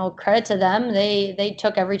 credit to them, they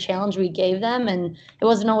took every challenge we gave them. And it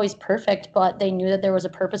wasn't always perfect, but they knew that there was a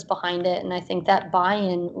purpose behind it. And I think that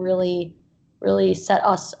buy-in really set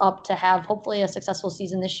us up to have hopefully a successful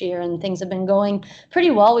season this year, and things have been going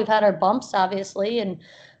pretty well. We've had our bumps, obviously, and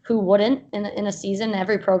who wouldn't in a season?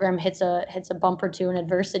 Every program hits a bump or two in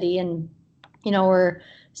adversity, and we're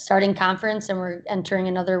starting conference and we're entering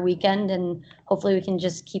another weekend, and hopefully we can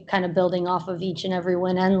just keep kind of building off of each and every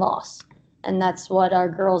win and loss. And that's what our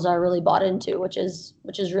girls are really bought into, which is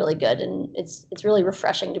really good, and it's really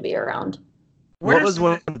refreshing to be around. What was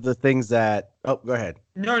one of the things that? Oh, go ahead.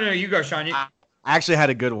 No, you go, Sean. I actually had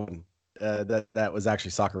a good one that was actually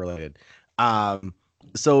soccer related.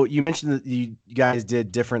 So you mentioned that you guys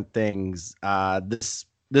did different things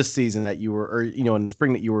this season that you were, or in the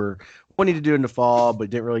spring that you were wanting to do in the fall, but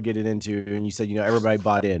didn't really get it into. And you said everybody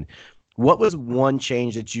bought in. What was one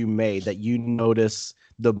change that you made that you noticed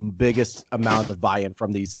the biggest amount of buy-in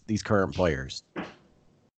from these current players?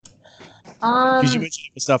 Because you mentioned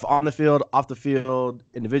stuff on the field, off the field,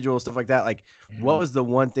 individual stuff like that. Like, what was the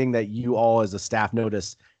one thing that you all as a staff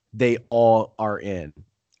noticed they all are in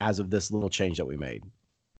as of this little change that we made?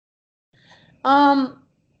 I'm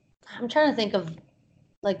trying to think of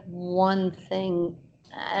like one thing.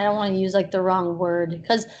 I don't want to use like the wrong word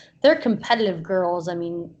because they're competitive girls. I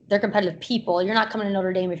mean, they're competitive people. You're not coming to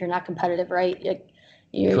Notre Dame if you're not competitive, right?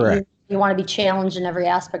 Correct. You want to be challenged in every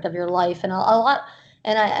aspect of your life, and a lot.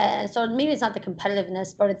 And so maybe it's not the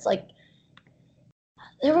competitiveness, but it's like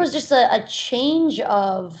there was just a change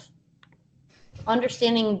of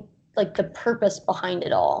understanding like the purpose behind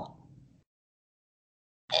it all.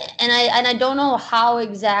 And I don't know how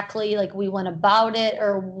exactly like we went about it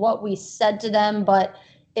or what we said to them, but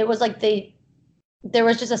it was like there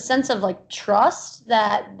was just a sense of like trust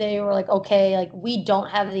that they were like, okay, like we don't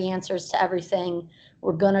have the answers to everything.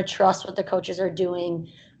 We're gonna trust what the coaches are doing.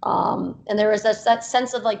 And there was that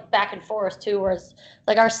sense of like back and forth too, whereas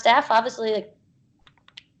like our staff obviously like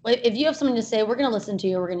if you have something to say, we're gonna listen to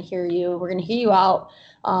you, we're gonna hear you out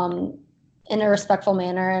in a respectful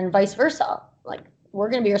manner, and vice versa. Like we're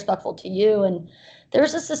going to be respectful to you. And there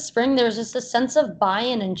was just this spring, there was just a sense of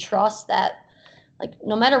buy-in and trust that like,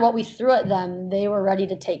 no matter what we threw at them, they were ready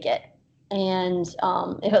to take it. And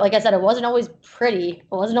like I said, it wasn't always pretty. It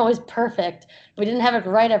wasn't always perfect. We didn't have it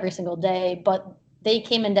right every single day, but they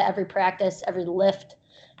came into every practice, every lift,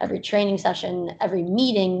 every training session, every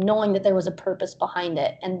meeting, knowing that there was a purpose behind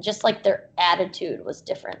it. And just like their attitude was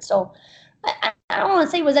different. So I don't want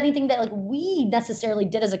to say it was anything that like we necessarily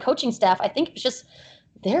did as a coaching staff. I think it's just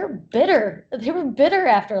they're bitter. They were bitter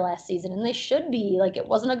after last season, and they should be. Like it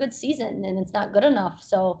wasn't a good season, and it's not good enough.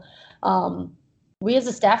 So we as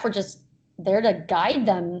a staff were just there to guide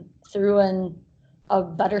them through a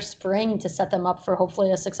better spring to set them up for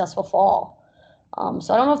hopefully a successful fall.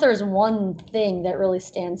 So I don't know if there's one thing that really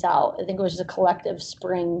stands out. I think it was just a collective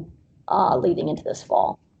spring leading into this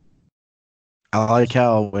fall. I like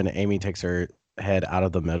how when Amy takes her head out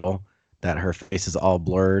of the middle, that her face is all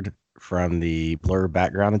blurred from the blur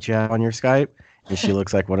background that you have on your Skype, and she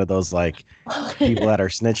looks like one of those like people that are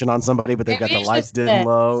snitching on somebody, but they've got the lights dim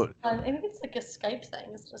low. I think it's like a Skype thing.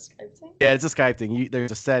 It's just a Skype thing. Yeah, it's a Skype thing.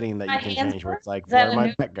 There's a setting that you can change where it's like blur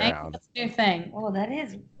my background. That's a new thing. Oh, that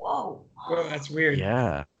is whoa. Whoa, that's weird.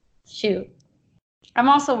 Yeah. Shoot. I'm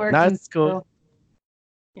also working. That's cool.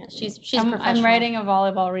 Yeah, she's I'm writing a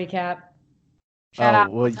volleyball recap. Shout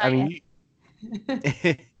out. Well, I mean,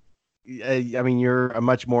 I mean, you're a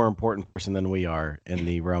much more important person than we are in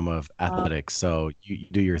the realm of athletics. So you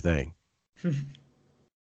do your thing.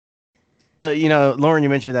 Lauren, you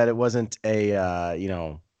mentioned that it wasn't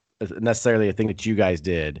a, necessarily a thing that you guys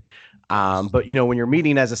did. But, when you're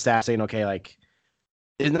meeting as a staff saying, okay, like,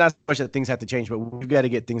 it's not so much that things have to change, but we've got to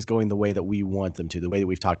get things going the way that we want them to, the way that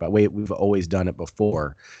we've talked about, the way we've always done it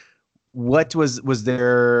before. What was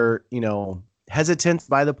there, hesitance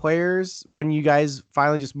by the players when you guys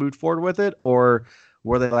finally just moved forward with it, or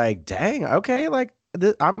were they like, dang, okay, like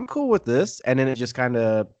I'm cool with this, and then it just kind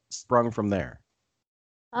of sprung from there?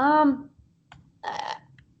 I don't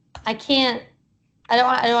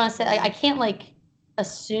want to say I can't like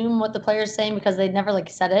assume what the player's saying because they never like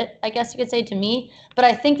said it, I guess you could say, to me, but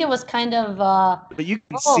I think it was kind of but you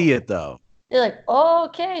can see it though. They're like, oh,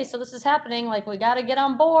 okay, so this is happening, like we got to get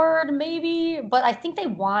on board maybe, but I think they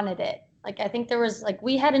wanted it. Like, I think there was, like,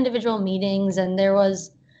 we had individual meetings, and there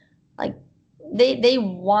was, like, they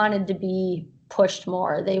wanted to be pushed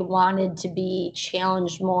more. They wanted to be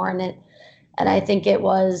challenged more. And I think it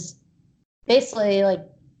was basically, like,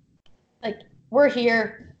 we're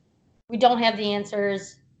here. We don't have the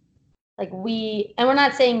answers. Like, and we're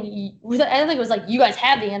not saying, I don't think it was, like, you guys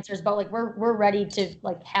have the answers, but, like, we're ready to,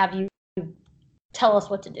 like, have you tell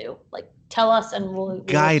us what to do. Like, tell us, and we'll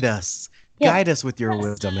guide us. Yeah. Guide us with your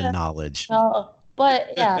wisdom and knowledge. But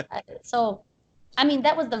yeah, so I mean,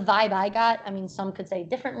 that was the vibe I got. I mean, some could say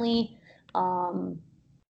differently, but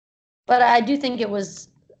I do think it was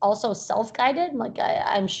also self-guided. Like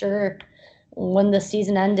I'm sure when the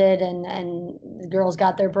season ended and the girls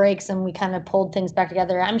got their breaks and we kind of pulled things back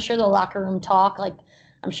together, I'm sure the locker room talk, like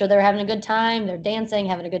I'm sure they're having a good time, they're dancing,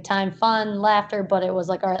 having a good time, fun, laughter, but it was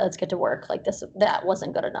like, all right, let's get to work. Like that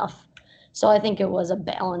wasn't good enough. So I think it was a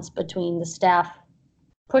balance between the staff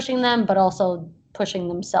pushing them, but also pushing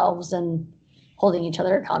themselves and holding each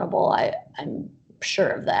other accountable. I'm sure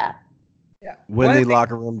of that. Yeah. When One the of the-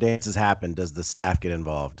 locker room dances happen, does the staff get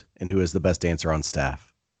involved? And who is the best dancer on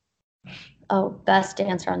staff? Oh, best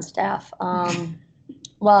dancer on staff.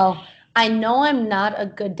 Well, I know I'm not a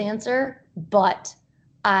good dancer, but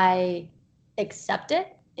I accept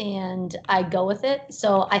it and I go with it.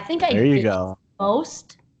 So I think I There you did go.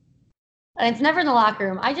 most. And it's never in the locker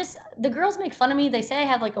room. The girls make fun of me. They say I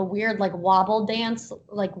have like a weird like wobble dance,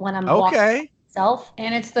 like when I'm walking Okay. myself.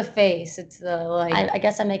 And it's the face. It's the like. I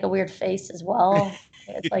guess I make a weird face as well.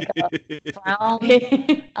 It's like a frown.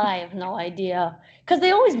 I have no idea. Because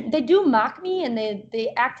they do mock me and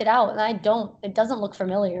they act it out and I don't. It doesn't look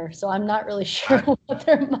familiar. So I'm not really sure what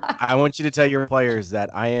they're mocking. I want you to tell your players that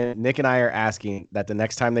Nick and I are asking that the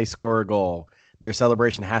next time they score a goal, their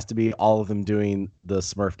celebration has to be all of them doing the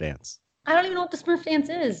Smurf dance. I don't even know what the Smurf dance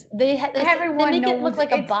is. Everyone they make knows it look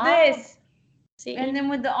like a it's bob. this. See? And then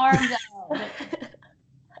with the arms out.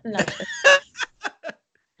 I'm not sure.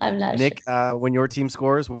 I'm not Nick, sure. when your team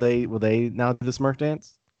scores, will they now do the Smurf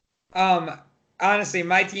dance? Honestly,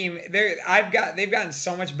 my team, they've gotten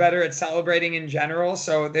so much better at celebrating in general.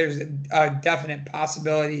 So there's a definite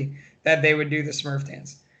possibility that they would do the Smurf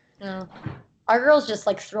dance. No. Our girls just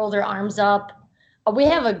like throw their arms up.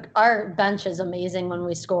 Our bench is amazing when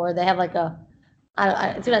we score. They have like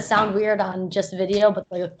it's gonna sound weird on just video, but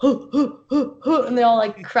like and they all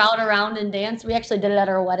like crowd around and dance. We actually did it at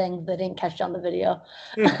our wedding. They didn't catch it on the video.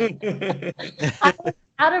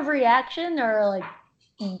 Out of reaction or like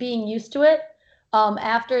being used to it.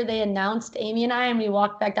 After they announced Amy and I, and we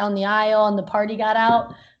walked back down the aisle and the party got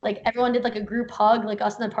out, like everyone did like a group hug, like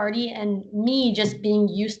us in the party, and me just being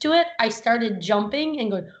used to it, I started jumping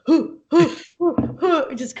and going,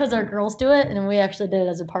 just because our girls do it. And we actually did it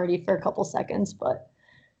as a party for a couple seconds, but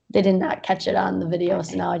they did not catch it on the video.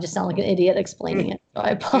 So now I just sound like an idiot explaining it. So I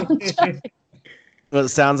apologize. Well, it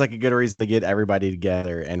sounds like a good reason to get everybody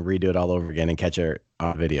together and redo it all over again and catch it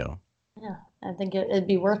on video. Yeah, I think it'd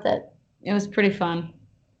be worth it. It was pretty fun.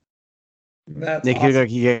 That's Nick, awesome.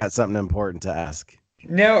 you got something important to ask.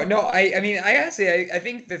 No. I mean, I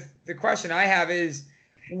think the question I have is,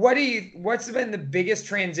 what's been the biggest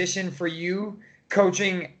transition for you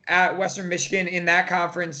coaching at Western Michigan in that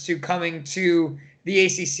conference to coming to the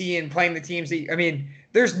ACC and playing the teams I mean,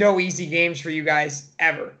 there's no easy games for you guys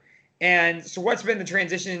ever. And so what's the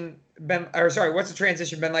transition been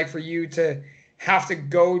like for you to have to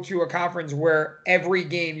go to a conference where every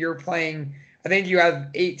game you're playing, I think you have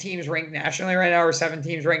 8 teams ranked nationally right now or 7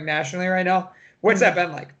 teams ranked nationally right now. What's that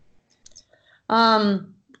been like?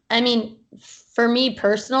 I mean, for me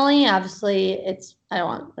personally, obviously it's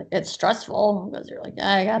stressful because you're like,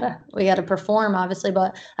 we gotta perform, obviously,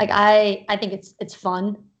 but like I think it's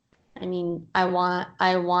fun. I mean, I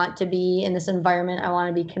want to be in this environment. I want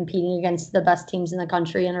to be competing against the best teams in the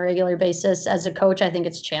country on a regular basis. As a coach, I think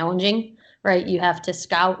it's challenging, right? You have to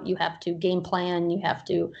scout, you have to game plan, you have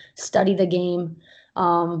to study the game.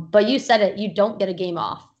 But you said it, you don't get a game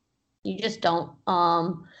off. You just don't.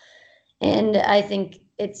 And I think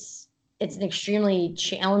it's an extremely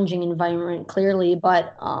challenging environment, clearly,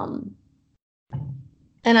 but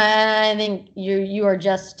and I think you are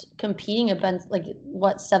just competing against like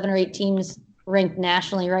 7 or 8 teams ranked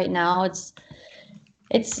nationally right now. It's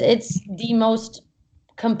the most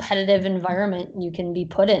competitive environment you can be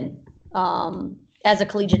put in as a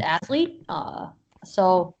collegiate athlete.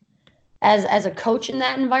 So as a coach in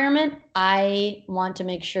that environment, I want to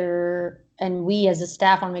make sure, and we as a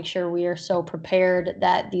staff want to make sure we are so prepared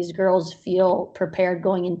that these girls feel prepared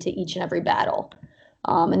going into each and every battle.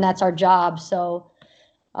 And that's our job. So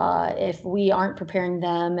if we aren't preparing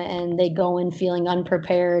them and they go in feeling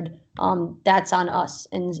unprepared, that's on us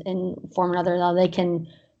in form or another. Now they can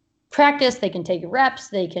practice, they can take reps,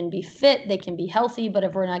 they can be fit, they can be healthy, but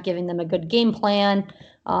if we're not giving them a good game plan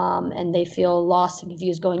and they feel lost and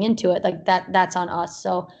confused going into it, like that's on us.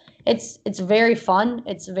 So it's very fun,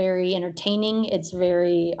 it's very entertaining, it's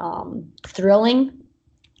very thrilling,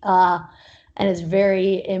 and it's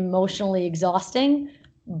very emotionally exhausting,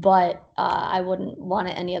 but I wouldn't want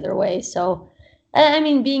it any other way. So I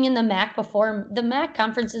mean, being in the MAC before, the MAC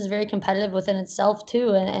conference is very competitive within itself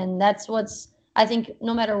too, and that's what's, I think,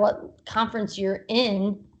 no matter what conference you're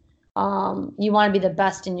in, you want to be the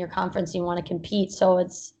best in your conference. You want to compete. So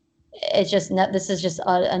it's just this is just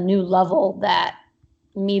a new level that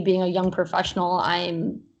me being a young professional,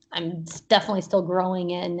 I'm definitely still growing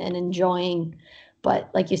in and enjoying.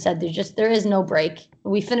 But like you said, there is no break.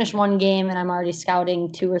 We finish one game and I'm already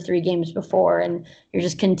scouting 2 or 3 games before, and you're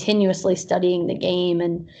just continuously studying the game.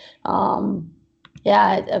 And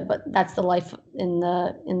but that's the life in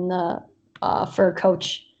the for a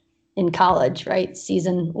coach in college, right?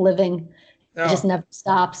 Season living. No. It just never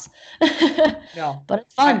stops. No. But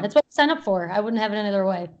it's fun. That's what I signed up for. I wouldn't have it any other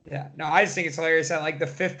way. Yeah. No, I just think it's hilarious that like the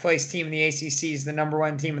 5th place team in the ACC is the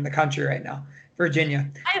 #1 team in the country right now,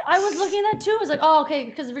 Virginia. I was looking at that too. I was like, oh, okay,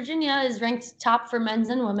 because Virginia is ranked top for men's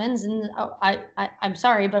and women's. And I'm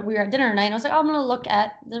sorry, but we were at dinner tonight. And I was like, oh, I'm going to look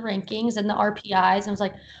at the rankings and the RPIs. And I was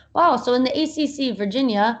like, wow. So in the ACC,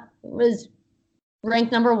 Virginia was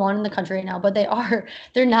ranked #1 in the country right now, but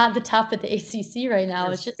they're not the top at the ACC right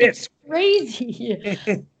now. It's crazy.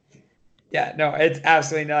 Yeah, no, it's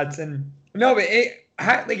absolutely nuts. And no, but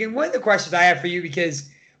and one of the questions I have for you, because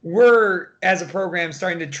we're as a program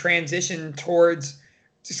starting to transition towards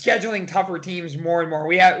scheduling tougher teams more and more.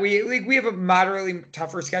 We have a moderately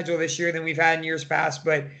tougher schedule this year than we've had in years past,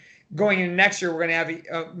 but going into next year, we're going to have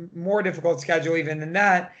a more difficult schedule even than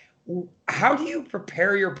that. How do you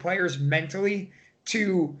prepare your players mentally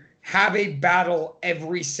to have a battle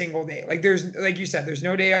every single day? Like like you said, there's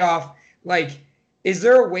no day off. Like, is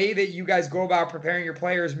there a way that you guys go about preparing your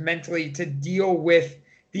players mentally to deal with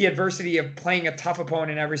the adversity of playing a tough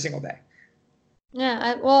opponent every single day?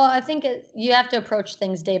 Yeah, I think you have to approach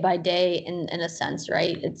things day by day in a sense,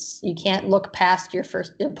 right? You can't look past your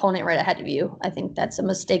first opponent right ahead of you. I think that's a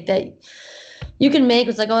mistake that you can make.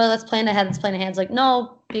 It's like, oh, let's plan ahead. It's like,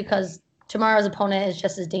 no, because tomorrow's opponent is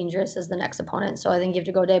just as dangerous as the next opponent. So I think you have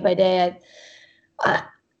to go day by day.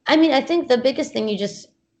 I mean, I think the biggest thing, you just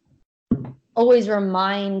always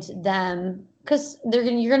remind them, because they're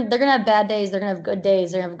gonna have bad days, they're gonna have good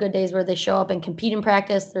days. They're gonna have good days where they show up and compete in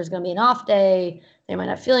practice. There's gonna be an off day. They might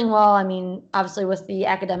not feeling well. I mean, obviously with the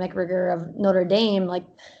academic rigor of Notre Dame, like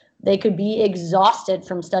they could be exhausted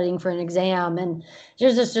from studying for an exam, and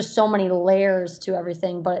there's just so many layers to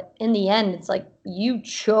everything. But in the end, it's like you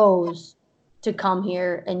chose to come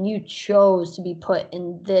here and you chose to be put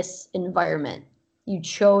in this environment. You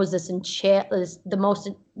chose this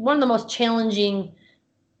one of the most challenging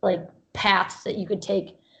like paths that you could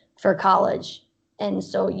take for college. And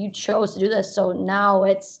so you chose to do this. So now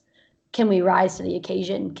can we rise to the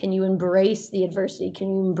occasion? Can you embrace the adversity? Can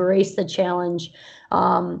you embrace the challenge?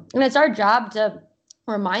 And it's our job to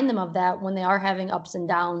remind them of that when they are having ups and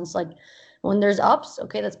downs. Like when there's ups,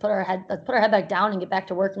 okay, let's put our head back down and get back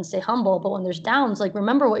to work and stay humble. But when there's downs, like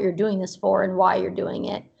remember what you're doing this for and why you're doing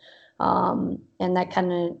it. And that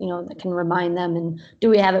kind of, that can remind them. And do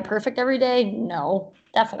we have it perfect every day? No,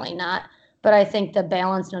 definitely not. But I think the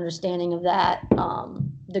balance and understanding of that,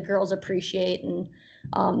 the girls appreciate, and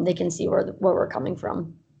they can see where we're coming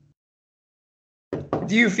from.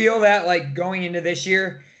 Do you feel that like going into this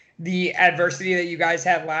year, the adversity that you guys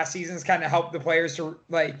had last season has kind of helped the players to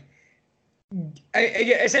like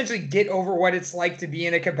essentially get over what it's like to be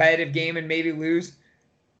in a competitive game and maybe lose?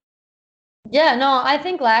 Yeah, no, I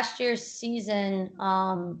think last year's season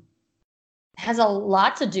has a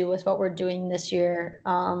lot to do with what we're doing this year.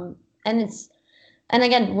 And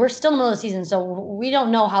again, we're still in the middle of the season, so we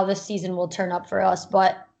don't know how this season will turn up for us.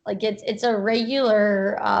 But like it's a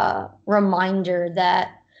regular reminder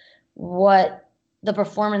that what the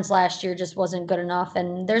performance last year just wasn't good enough.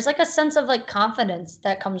 And there's like a sense of like confidence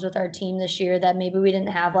that comes with our team this year that maybe we didn't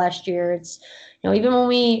have last year. It's, even when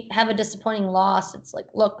we have a disappointing loss, it's like,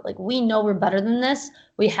 look, like we know we're better than this.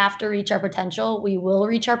 We have to reach our potential. We will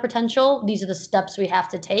reach our potential. These are the steps we have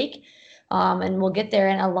to take. And we'll get there.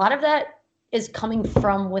 And a lot of that is coming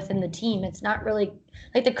from within the team. It's not really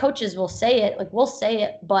like the coaches will say it, like we'll say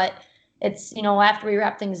it, but it's, after we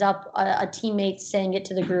wrap things up, a teammate saying it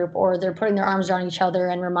to the group, or they're putting their arms around each other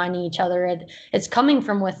and reminding each other. It's coming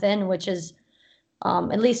from within, which is,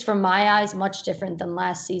 at least from my eyes, much different than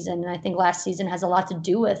last season. And I think last season has a lot to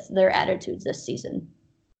do with their attitudes this season.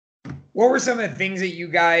 What were some of the things that you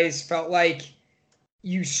guys felt like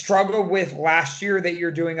you struggled with last year that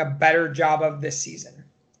you're doing a better job of this season?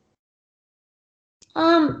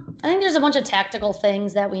 I think there's a bunch of tactical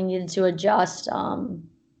things that we needed to adjust.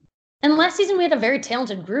 And last season we had a very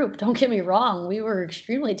talented group. Don't get me wrong. We were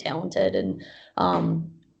extremely talented, and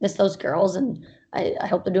miss those girls, and I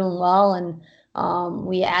hope they're doing well. And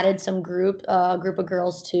we added some group of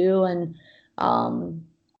girls too. And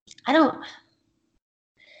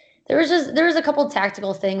there was a couple of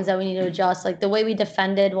tactical things that we need to adjust. Like the way we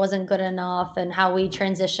defended wasn't good enough, and how we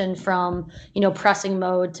transitioned from, pressing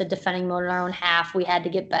mode to defending mode in our own half, we had to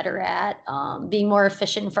get better at. Being more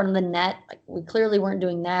efficient in front of the net. Like we clearly weren't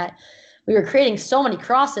doing that. We were creating so many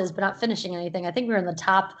crosses, but not finishing anything. I think we were in the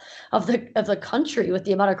top of the country with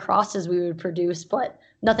the amount of crosses we would produce, but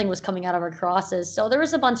nothing was coming out of our crosses. So there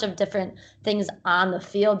was a bunch of different things on the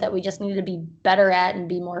field that we just needed to be better at and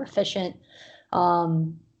be more efficient.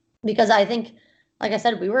 Because I think, like I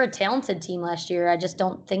said, we were a talented team last year. I just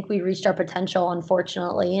don't think we reached our potential,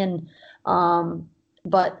 unfortunately. And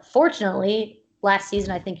But fortunately, last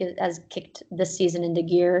season I think it has kicked this season into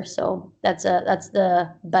gear. So that's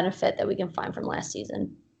the benefit that we can find from last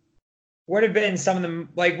season. What have been some of them?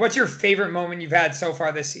 Like, what's your favorite moment you've had so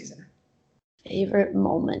far this season? Favorite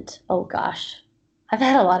moment? Oh gosh, I've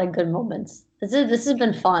had a lot of good moments. This has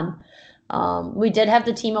been fun. We did have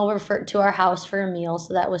the team over to our house for a meal,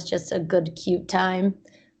 so that was just a good, cute time.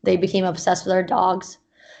 They became obsessed with our dogs.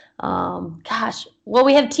 Gosh, well,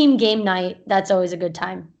 we have team game night. That's always a good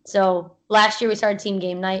time. So last year we started team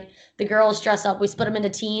game night. The girls dress up. We split them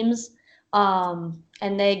into teams,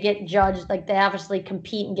 and they get judged. Like they obviously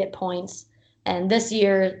compete and get points. And this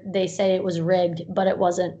year they say it was rigged, but it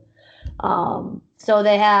wasn't. So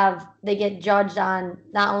they get judged on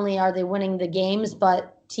not only are they winning the games,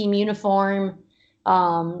 but team uniform,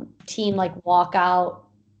 team like walkout,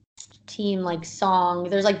 team like song.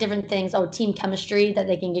 There's like different things. Oh, team chemistry that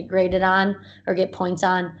they can get graded on or get points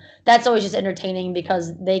on. That's always just entertaining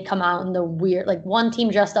because they come out in the weird, like one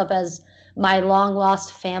team dressed up as my long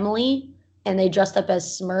lost family and they dressed up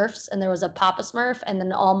as Smurfs and there was a Papa Smurf and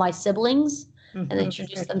then all my siblings and they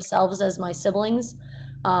introduced themselves as my siblings.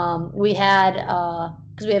 We had,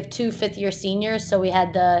 because we have 2 fifth-year seniors, so we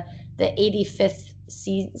had the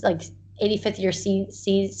 85th year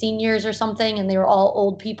seniors or something, and they were all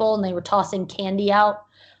old people, and they were tossing candy out,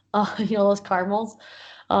 those caramels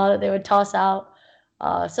that they would toss out.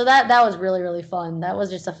 So that was really, really fun. That was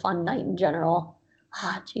just a fun night in general.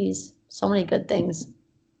 Geez, so many good things.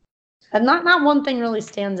 And not one thing really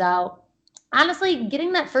stands out. Honestly,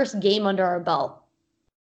 getting that first game under our belt.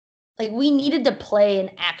 Like, we needed to play an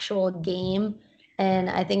actual game, and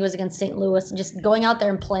I think it was against St. Louis, and just going out there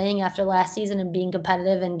and playing after last season and being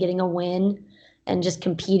competitive and getting a win and just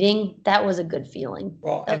competing, that was a good feeling.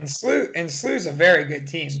 Well, and SLU's a very good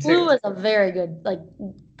team, too. SLU was a very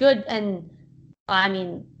good, and I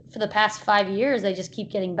mean, for the past 5 years, they just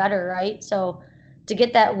keep getting better, right? So to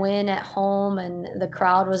get that win at home and the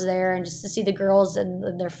crowd was there and just to see the girls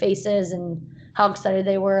and their faces and how excited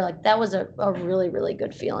they were, like that was a really, really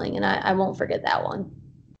good feeling. And I won't forget that one.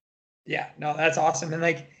 Yeah, no, that's awesome. And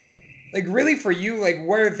like really for you, like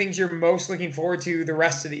what are the things you're most looking forward to the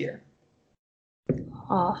rest of the year?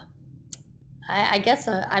 I guess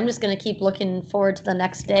I'm just going to keep looking forward to the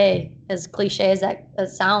next day, as cliche as that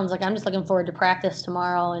sounds. Like I'm just looking forward to practice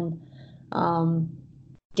tomorrow and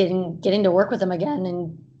getting to work with them again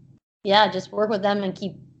and just work with them and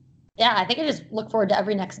I think I just look forward to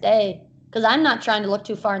every next day because I'm not trying to look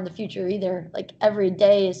too far in the future either. Like every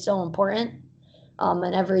day is so important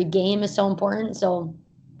and every game is so important. So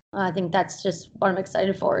I think that's just what I'm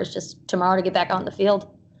excited for is just tomorrow to get back out in the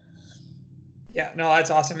field. Yeah, no, that's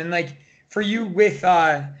awesome. And like for you with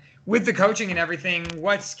the coaching and everything,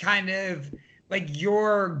 what's kind of like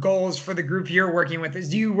your goals for the group you're working with?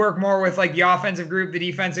 Do you work more with like the offensive group, the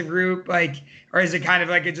defensive group, like, or is it kind of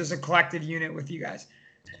like just a collective unit with you guys?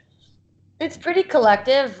 It's pretty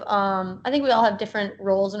collective. I think we all have different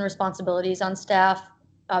roles and responsibilities on staff.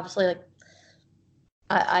 Obviously, like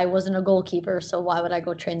I wasn't a goalkeeper, so why would I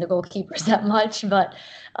go train the goalkeepers that much? But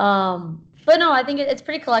no, I think it's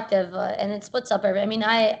pretty collective and it splits up.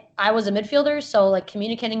 I was a midfielder, so like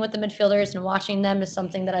communicating with the midfielders and watching them is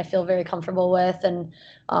something that I feel very comfortable with, and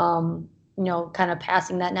kind of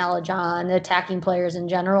passing that knowledge on, attacking players in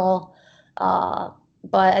general.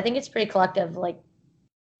 But I think it's pretty collective. Like,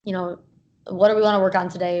 what do we want to work on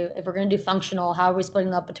today? If we're going to do functional, how are we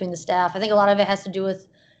splitting up between the staff? I think a lot of it has to do with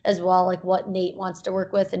as well, like what Nate wants to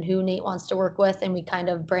work with and who Nate wants to work with, and we kind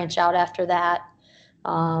of branch out after that.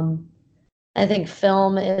 I think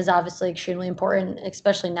film is obviously extremely important,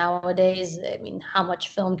 especially nowadays. I mean, how much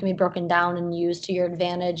film can be broken down and used to your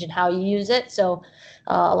advantage and how you use it. So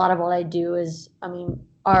a lot of what I do is,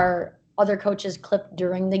 our other coaches clip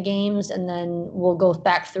during the games, and then we'll go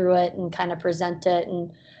back through it and kind of present it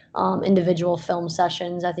and individual film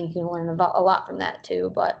sessions. I think you can learn about a lot from that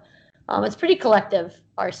too. But it's pretty collective,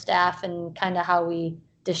 our staff, and kind of how we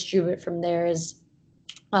distribute from there is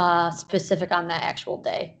specific on that actual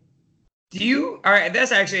day. All right,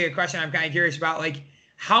 that's actually a question I'm kind of curious about. Like,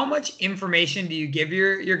 how much information do you give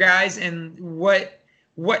your guys, and what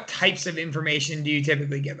types of information do you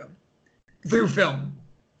typically give them through film?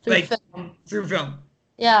 Through film.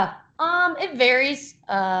 Yeah. It varies.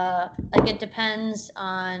 Like it depends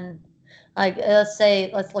on, like,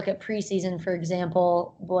 let's look at preseason, for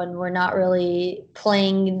example, when we're not really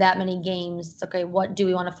playing that many games. It's okay. What do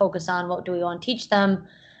we want to focus on? What do we want to teach them?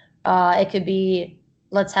 It could be,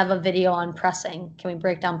 let's have a video on pressing. Can we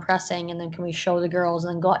break down pressing, and then can we show the girls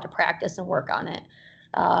and then go out to practice and work on it?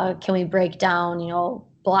 Can we break down,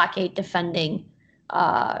 block 8 defending?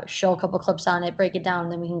 show a couple clips on it, break it down,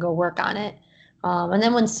 and then we can go work on it. And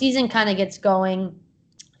then when season kind of gets going,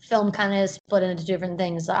 film kind of is split into different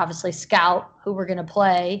things. Obviously, scout who we're going to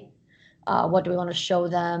play, what do we want to show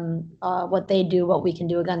them, what they do, what we can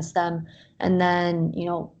do against them. And then,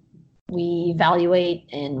 we evaluate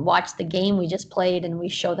and watch the game we just played, and we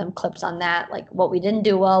show them clips on that, like what we didn't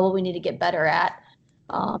do well, what we need to get better at,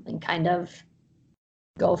 and kind of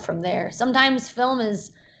go from there. Sometimes film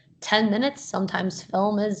is 10 minutes. Sometimes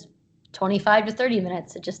film is 25 to 30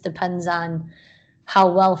 minutes. It just depends on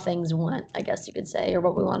how well things went, I guess you could say, or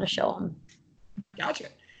what we want to show them. Gotcha.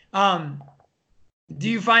 Do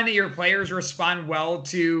you find that your players respond well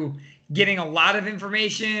to getting a lot of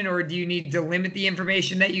information, or do you need to limit the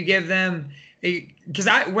information that you give them? Because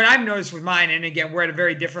what I've noticed with mine, and again, we're at a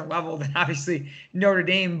very different level than obviously Notre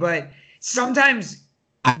Dame, but sometimes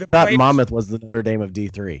I thought Monmouth was the Notre Dame of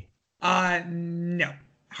D3. No,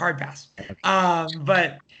 hard pass.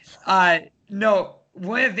 No,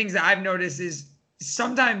 one of the things that I've noticed is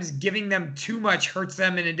sometimes giving them too much hurts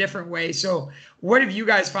them in a different way. So what have you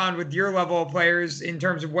guys found with your level of players in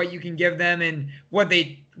terms of what you can give them and what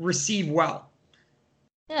they receive well?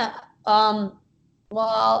 Yeah.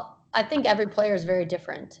 Well, I think every player is very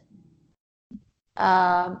different.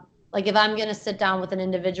 Like if I'm going to sit down with an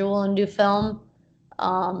individual and do film,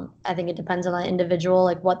 I think it depends on the individual,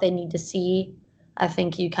 like what they need to see. I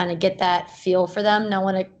think you kind of get that feel for them. Now,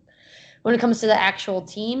 when it comes to the actual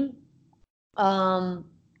team, I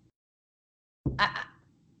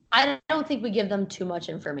don't think we give them too much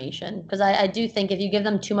information, because I do think if you give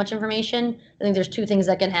them too much information, I think there's two things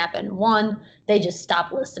that can happen. One, they just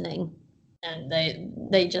stop listening and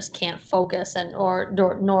they just can't focus, and or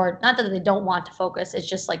not that they don't want to focus, it's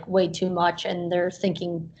just like way too much and they're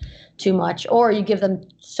thinking too much. Or you give them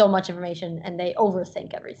so much information and they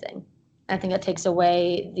overthink everything. I think that takes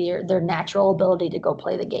away their natural ability to go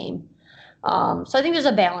play the game. So I think there's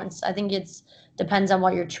a balance. I think it's depends on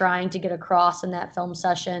what you're trying to get across in that film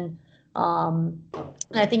session. And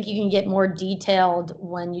I think you can get more detailed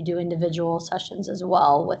when you do individual sessions as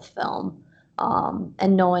well with film,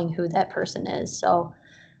 and knowing who that person is. So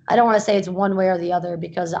I don't want to say it's one way or the other,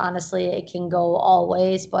 because honestly it can go all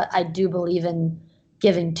ways, but I do believe in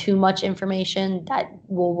giving too much information that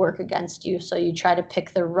will work against you. So you try to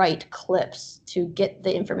pick the right clips to get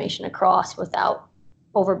the information across without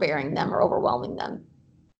overbearing them or overwhelming them.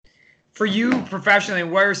 For you professionally,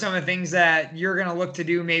 what are some of the things that you're going to look to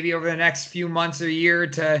do maybe over the next few months or year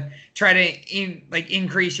to try to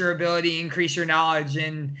increase your ability, increase your knowledge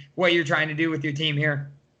in what you're trying to do with your team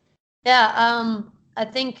here? Yeah,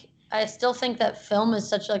 I still think that film is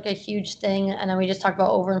such like a huge thing, and then we just talked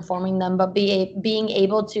about over-informing them, but being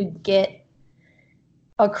able to get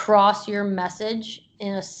across your message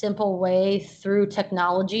in a simple way through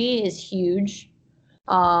technology is huge.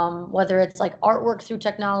 Whether it's like artwork through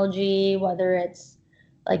technology, whether it's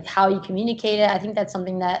like how you communicate it, I think that's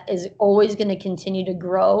something that is always going to continue to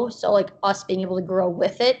grow. So like us being able to grow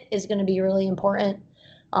with it is going to be really important.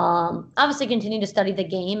 Obviously continue to study the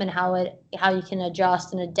game and how you can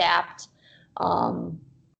adjust and adapt.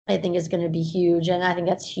 I think is going to be huge. And I think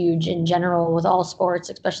that's huge in general with all sports,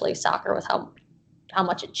 especially soccer, with how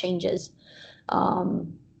much it changes. I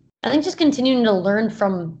think just continuing to learn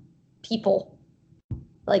from people.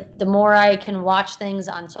 Like the more I can watch things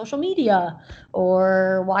on social media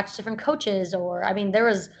or watch different coaches, there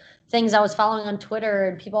was things I was following on Twitter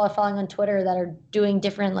and people are following on Twitter that are doing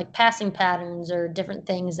different like passing patterns or different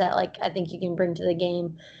things that like I think you can bring to the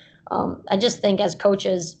game. I just think as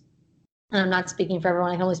coaches, and I'm not speaking for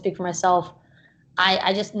everyone, I can only speak for myself,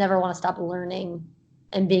 I just never want to stop learning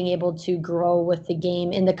and being able to grow with the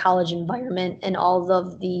game in the college environment, and all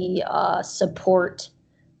of the support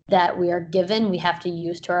that we are given, we have to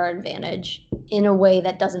use to our advantage in a way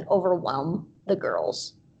that doesn't overwhelm the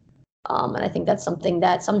girls. And I think that's something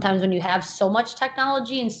that sometimes when you have so much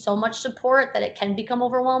technology and so much support that it can become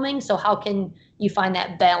overwhelming. So how can you find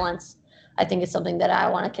that balance? I think it's something that I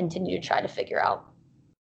want to continue to try to figure out.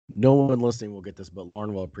 No one listening will get this, but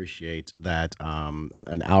Lauren will appreciate that.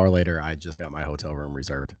 An hour later, I just got my hotel room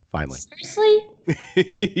reserved. Finally. Seriously?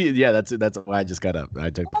 Yeah, that's why I just got up. I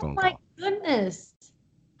took the phone call. Oh my goodness.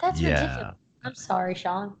 That's ridiculous. I'm sorry,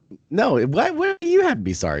 Sean. No, what do you have to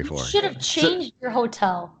be sorry for? You should have changed your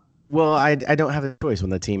hotel. Well, I don't have a choice when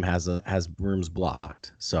the team has rooms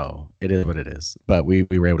blocked. So it is what it is. But we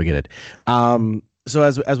were able to get it. So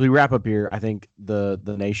as we wrap up here, I think the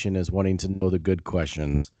nation is wanting to know the good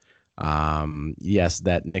questions. Yes,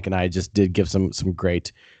 that Nick and I just did give some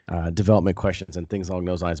great development questions and things along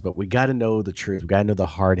those lines. But we got to know the truth. We got to know the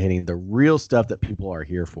hard hitting, the real stuff that people are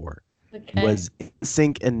here for. Okay. was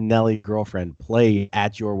NSYNC and Nelly Girlfriend play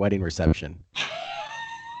at your wedding reception?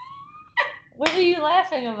 What are you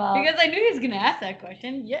laughing about? Because I knew he was gonna ask that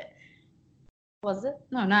question. Yeah. Was it?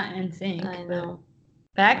 No, not NSYNC. I know.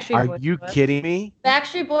 Backstreet Are Boys you was. kidding me?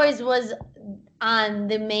 Backstreet Boys was on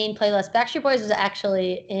the main playlist. Backstreet Boys was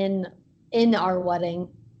actually in our wedding.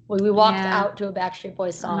 We walked Yeah. out to a Backstreet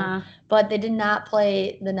Boys song, Uh-huh. but they did not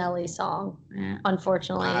play the Nelly song, Yeah.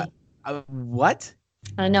 unfortunately. What?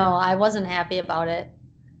 I know. I wasn't happy about it,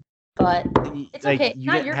 but it's Like, okay. you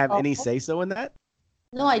Not didn't your have fault. any say so in that?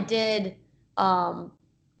 No, I did.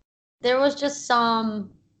 There was just the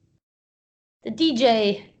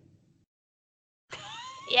DJ.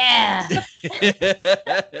 Yeah.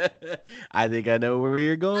 I think I know where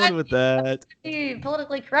you're going with that. Be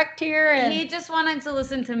politically correct here, and He just wanted to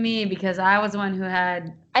listen to me because I was the one who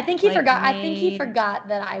had. I think he like, forgot. I think he made- forgot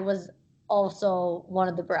that I was also one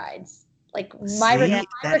of the brides. Like my See, request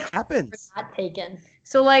that happens. was not taken.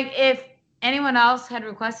 So like, if anyone else had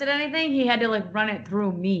requested anything, he had to like run it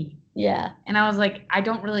through me, Yeah. and I was like, I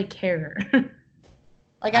don't really care.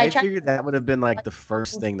 Like I I tried. figured that would have been like the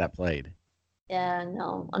first thing that played. Yeah.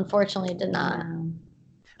 No. Unfortunately, it did not.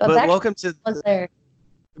 But Backstreet welcome to was there.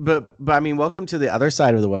 but I mean, welcome to the other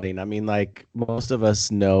side of the wedding. I mean, like, most of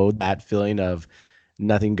us know that feeling of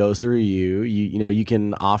nothing goes through you. You know, you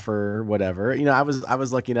can offer whatever. You know, I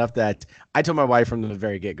was lucky enough that I told my wife from the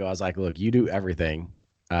very get go, I was like, look, you do everything.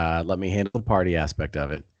 Let me handle the party aspect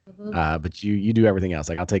of it. Mhm. But you do everything else.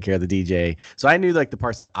 Like, I'll take care of the DJ. So I knew like the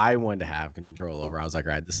parts I wanted to have control over. I was like,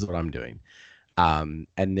 all right, this is what I'm doing. And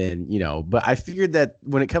then, you know, but I figured that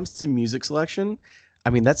when it comes to music selection, I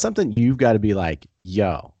mean, that's something you've got to be like,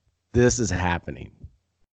 yo, this is happening.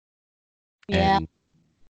 Yeah. And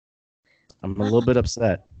I'm a little bit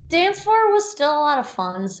upset. Dance floor was still a lot of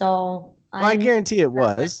fun. So Well, I guarantee it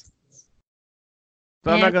was.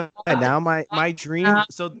 But I'm not gonna lie. Now my dream.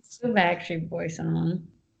 So The Backstreet Boys song.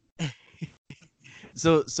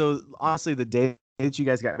 so honestly, the day that you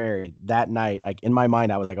guys got married, that night, like in my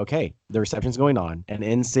mind, I was like, okay, the reception's going on, and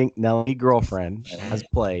NSYNC Nelly Girlfriend has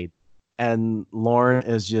played, and Lauren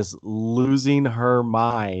is just losing her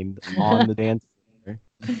mind on the dance floor,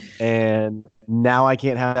 and now I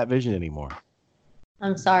can't have that vision anymore.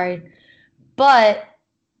 I'm sorry, but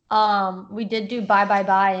we did do Bye Bye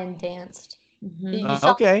Bye and danced. Mhm. You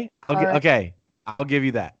saw- Okay, Alright. okay, I'll give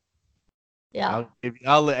you that. Yeah.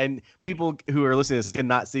 And people who are listening to this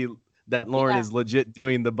cannot see that Lauren Yeah. is legit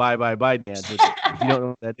doing the bye bye bye dance. Which, if you don't know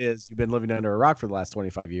what that is, you've been living under a rock for the last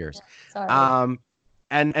 25 years. Sorry.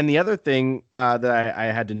 And the other thing that I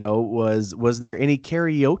had to know was there any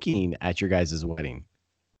karaokeing at your guys' wedding?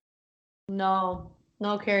 No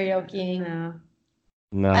karaoke. No.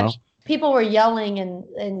 No. Actually, people were yelling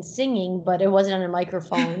and singing, but it wasn't on a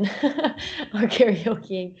microphone or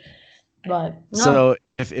karaoke. But no. So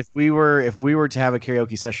if we were to have a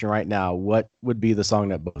karaoke session right now, what would be the song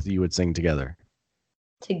that both of you would sing together?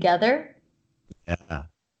 Together? Yeah.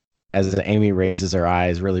 As Amy raises her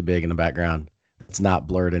eyes really big in the background. It's not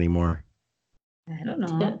blurred anymore. I don't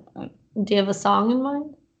know. Do you have a song in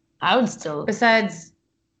mind? I would still. Besides,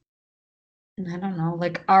 I don't know,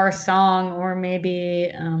 like our song or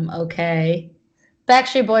maybe okay.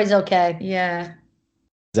 Backstreet Boys, okay. Yeah.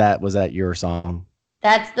 Was that your song?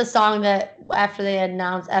 That's the song that after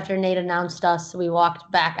Nate announced us, we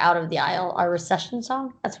walked back out of the aisle. Our recession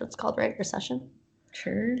song. That's what it's called, right? Recession.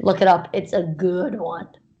 Sure. Look it up. It's a good one.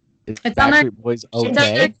 It's on their- Backstreet Boys It's on okay.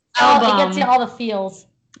 their It album. gets you all the feels.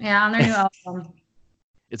 Yeah, on their new album.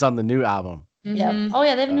 It's on the new album. Yeah. Mhm. Oh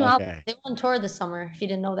yeah, they have a new album. Okay. They went on tour this summer. If you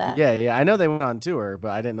didn't know that. Yeah. I know they went on tour,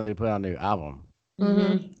 but I didn't know they put out a new album.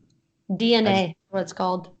 Mhm. DNA. What it's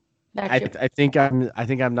called. Backstreet. I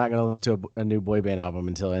think I'm not gonna listen to a new boy band album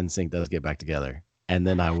until NSYNC does get back together, and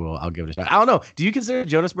then I'll give it a shot. I don't know. Do you consider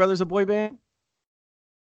Jonas Brothers a boy band?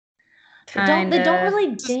 They don't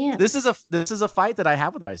really dance. This is a fight that I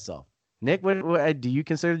have with myself. Nick, what do you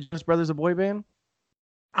consider Jonas Brothers a boy band?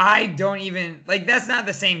 I don't even like that's not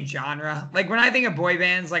the same genre. Like when I think of boy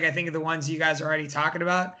bands, like I think of the ones you guys are already talking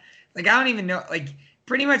about. Like I don't even know like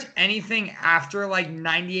pretty much anything after like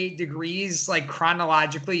 98 Degrees, like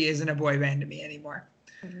chronologically isn't a boy band to me anymore.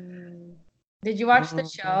 Did you watch the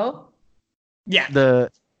show? Yeah.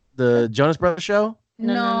 The Jonas Brothers show?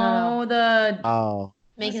 No. The Oh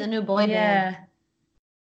Making the new boy band. yeah.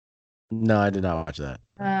 no, I did not watch that.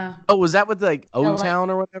 Uh, Oh, was that with like No, O like- Town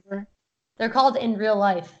or whatever? They're called In Real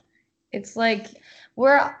Life. it's like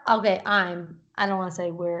We're okay. I don't want to say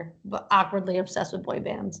we're, but awkwardly obsessed with boy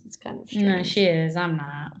bands. It's kind of strange. no, she is. I'm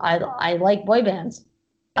not. I like boy bands.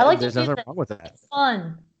 I like There's the nothing music. wrong with that. It's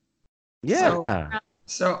fun. Yeah. So-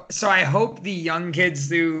 So I hope the young kids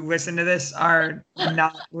who listen to this are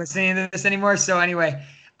not listening to this anymore. So anyway,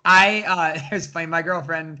 it was funny. My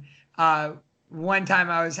girlfriend, one time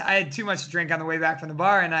I had too much to drink on the way back from the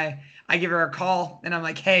bar, and I give her a call, and I'm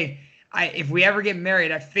like, hey, if we ever get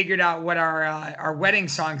married, I figured out what our wedding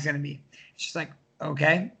song's gonna be. She's like,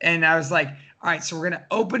 okay, and I was like, all right, so we're gonna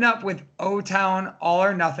open up with O-Town, All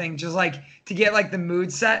or Nothing, just like to get like the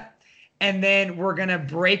mood set. And then we're gonna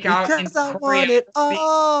break out because I want it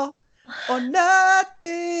all or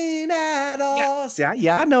nothing at all.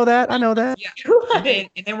 Yeah, I know that. Yeah. And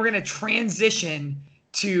then we're gonna transition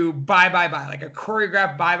to Bye Bye Bye, like a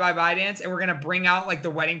choreographed Bye Bye Bye dance, and we're gonna bring out like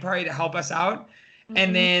the wedding party to help us out. Mm-hmm.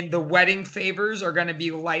 And then the wedding favors are gonna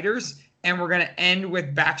be lighters, and we're gonna end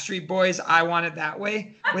with Backstreet Boys' "I Want It That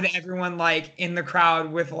Way" with everyone like in the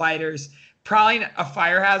crowd with lighters. Probably a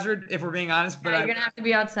fire hazard, if we're being honest. But you're gonna have to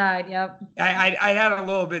be outside. Yep. I had a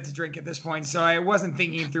little bit to drink at this point, so I wasn't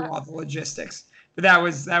thinking through all the logistics. But that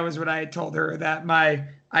was what I told her that my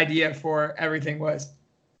idea for everything was.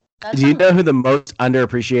 Do you know who the most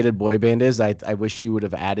underappreciated boy band is? I wish you would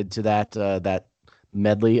have added to that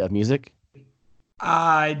medley of music.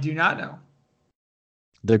 I do not know.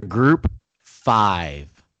 The Group 5.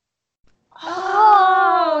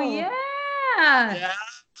 Oh yeah. Yeah.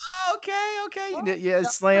 Okay. Yeah,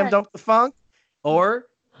 Slam Dunk the Funk. Or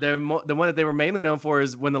the one that they were mainly known for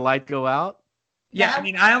is When the Lights Go Out. Yeah, I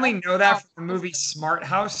mean, I only know that from the movie Smart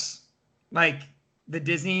House, like the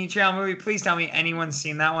Disney Channel movie. Please tell me anyone's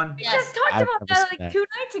seen that one. We just talked about that like 2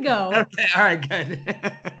 nights ago. Okay, all right, good.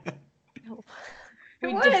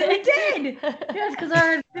 We did. Yes, because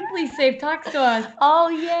our Simply Safe talks to us. Oh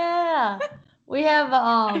yeah, we have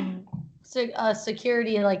a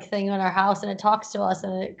security like thing in our house, and it talks to us,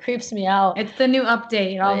 and it creeps me out. It's the new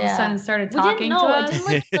update. All of a sudden, started talking to us. It didn't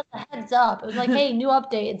like give us a heads up. It was like, hey, new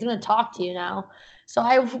update. It's gonna talk to you now. So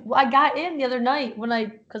I got in the other night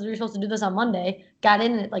because we were supposed to do this on Monday. Got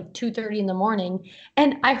in at like 2:30 in the morning,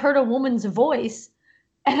 and I heard a woman's voice.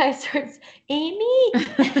 And I started, Amy.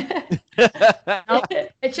 Nope.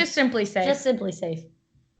 It's just Simply Safe. Just Simply Safe.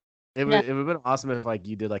 It would have been awesome if like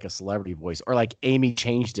you did like a celebrity voice, or like Amy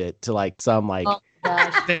changed it to like some like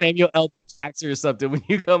Samuel L. Jackson or something. When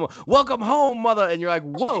you come, welcome home, mother, and you're like,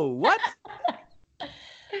 whoa, what?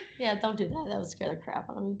 Yeah, don't do that. That would scare the crap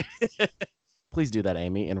out of me. Please do that,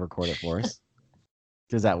 Amy, and record it for us.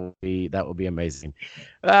 Because that will be amazing.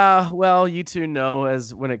 Well, you two know,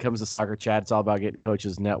 as when it comes to Soccer Chat, it's all about getting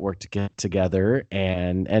coaches network to get together,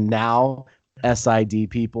 and now SID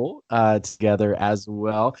people together as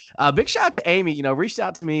well. Big shout out to Amy. Reached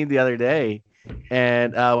out to me the other day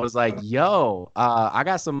and was like, "Yo, I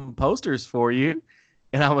got some posters for you,"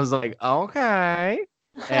 and I was like, "Okay."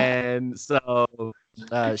 And so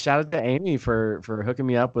shout out to Amy for hooking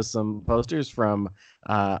me up with some posters from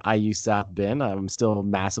IU South Bend. I'm still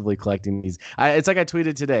massively collecting these. It's like I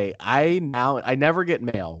tweeted today. I never get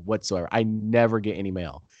mail whatsoever. I never get any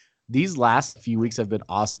mail. These last few weeks have been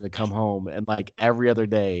awesome to come home, and like every other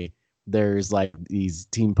day there's like these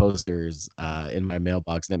team posters in my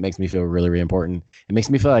mailbox, and it makes me feel really, really important. It makes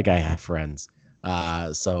me feel like I have friends.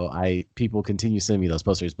 So people continue sending me those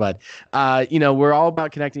posters, but we're all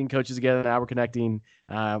about connecting coaches together. Now we're connecting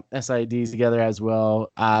SIDs together as well.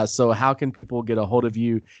 So how can people get a hold of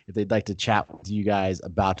you if they'd like to chat with you guys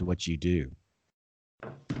about what you do?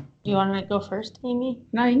 You want to go first, Amy?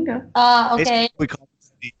 No, you can go. Okay.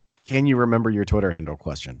 Can you remember your Twitter handle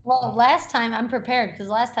question? Well, last time I'm prepared, because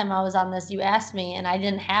last time I was on this, you asked me, and I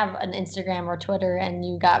didn't have an Instagram or Twitter, and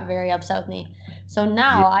you got very upset with me. So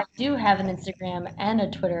now I do have an Instagram and a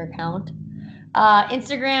Twitter account.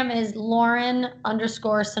 Instagram is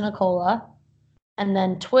Lauren_Sinicola, and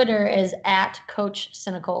then Twitter is @Coach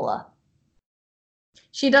Sinicola.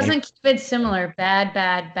 She doesn't keep it similar. Bad.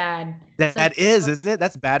 That is, isn't it?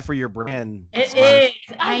 That's bad for your brand. It is.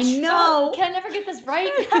 I know. Can I never get this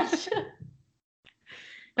right?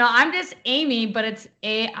 No, I'm just Amy, but it's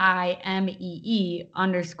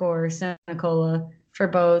AIMEE_Sinicola for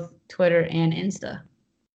both Twitter and Insta.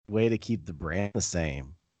 Way to keep the brand the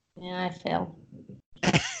same. Yeah, I failed.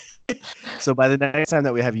 So by the next time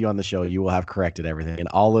that we have you on the show, you will have corrected everything, and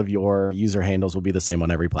all of your user handles will be the same on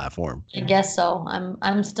every platform. I guess so.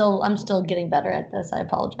 I'm still getting better at this. I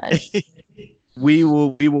apologize. We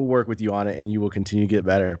will work with you on it, and you will continue to get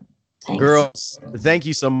better. Thanks. Girls, thank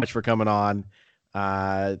you so much for coming on.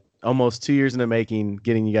 Almost 2 years in the making,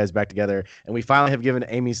 getting you guys back together, and we finally have given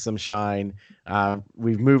Amy some shine.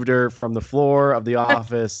 We've moved her from the floor of the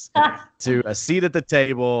office to a seat at the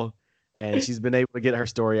table. And she's been able to get her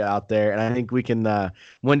story out there. And I think we can,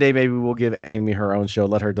 one day maybe we'll give Amy her own show,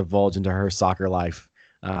 let her divulge into her soccer life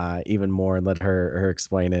even more and let her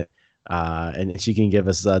explain it. And she can give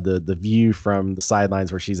us the view from the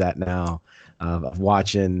sidelines where she's at now of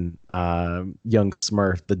watching young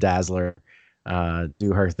Smurf, the Dazzler,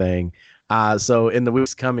 do her thing. So in the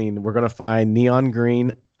weeks coming, we're going to find neon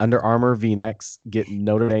green Under Armour V-necks, get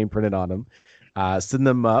Notre Dame printed on them. Send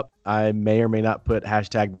them up. I may or may not put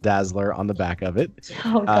hashtag Dazzler on the back of it.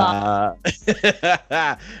 Oh, God.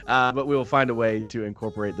 But we will find a way to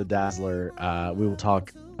incorporate the Dazzler. We will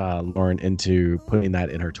talk Lauren into putting that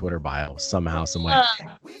in her Twitter bio somehow, some way.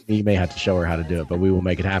 You may have to show her how to do it, but we will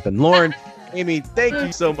make it happen. Lauren, Amy, thank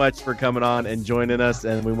you so much for coming on and joining us.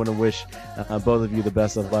 And we want to wish both of you the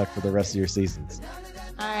best of luck for the rest of your seasons.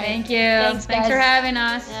 All right. Thank you. Thanks, Thanks for guys. having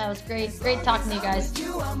us. Yeah, it was great. Great talking to you guys.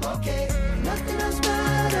 Nothing else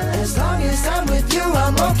matters. As long as I'm with you,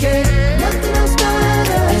 I'm okay. Nothing else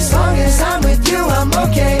matters. As long as I'm with you, I'm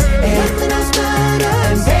okay. Nothing else matters.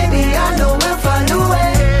 And baby, I know we'll find a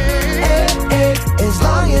way. As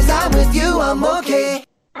long as I'm with you, I'm okay.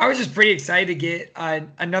 I was just pretty excited to get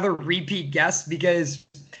another repeat guest because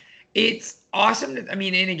it's awesome. And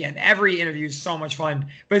again, every interview is so much fun,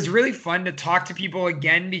 but it's really fun to talk to people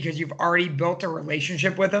again because you've already built a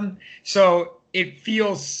relationship with them. So it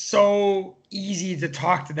feels so easy to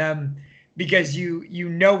talk to them because you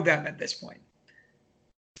know them at this point.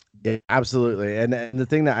 Yeah, absolutely. And the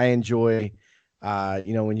thing that I enjoy,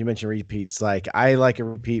 when you mention repeats, like I like a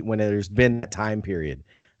repeat when there's been a time period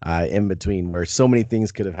in between where so many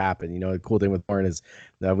things could have happened. The cool thing with Lauren is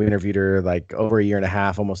we interviewed her like over a year and a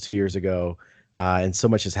half, almost 2 years ago. And so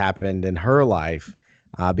much has happened in her life,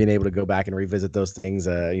 being able to go back and revisit those things,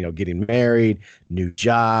 getting married, new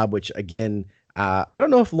job, which again, I don't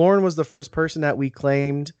know if Lauren was the first person that we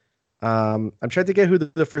claimed. I'm trying to get who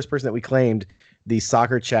the first person that we claimed the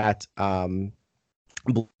Soccer Chat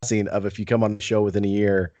blessing of if you come on the show within a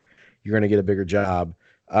year, you're going to get a bigger job.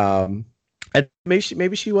 And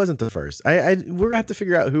maybe she wasn't the first. We're going to have to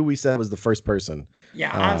figure out who we said was the first person.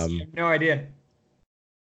 Yeah, honestly, I have no idea.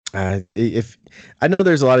 If I know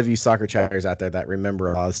there's a lot of you soccer chatters out there that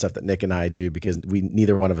remember all the stuff that Nick and I do because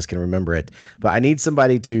neither one of us can remember it, but I need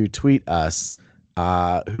somebody to tweet us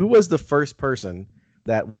who was the first person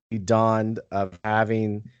that we donned of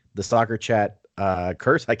having the Soccer Chat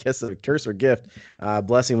curse, I guess a curse or gift,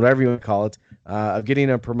 blessing, whatever you want to call it, of getting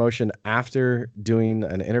a promotion after doing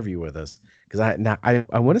an interview with us. Because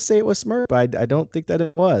I want to say it was Smurf, but I don't think that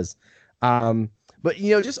it was. But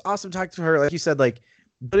just awesome talking to her. Like you said, like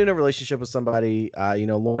building a relationship with somebody.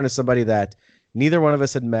 Lauren is somebody that neither one of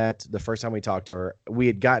us had met the first time we talked to her. We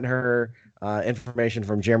had gotten her information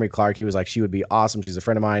from Jeremy Clark. He was like, she would be awesome. She's a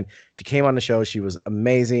friend of mine. She came on the show. She was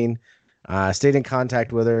amazing. Stayed in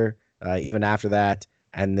contact with her even after that.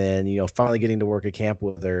 And then, finally getting to work at camp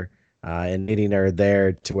with her and meeting her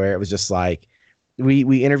there to where it was just like,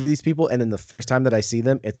 we interview these people. And then the first time that I see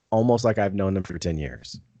them, it's almost like I've known them for 10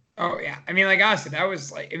 years. Oh, yeah. Like honestly, that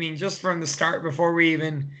was like, just from the start before we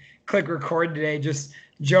even click record today, just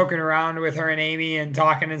joking around with her and Amy and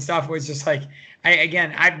talking and stuff was just like,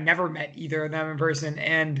 I've never met either of them in person.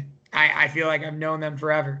 And I feel like I've known them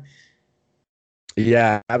forever.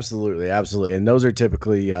 Yeah, absolutely. Absolutely. And those are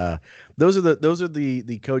typically, those are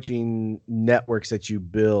the coaching networks that you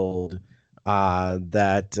build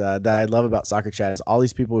that I love about Soccer Chat is all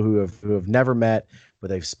these people who have never met, but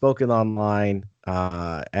they've spoken online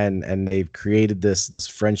and they've created this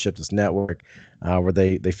friendship, this network where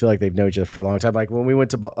they feel like they've known each other for a long time. Like when we went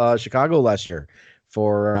to Chicago last year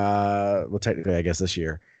for, technically, I guess this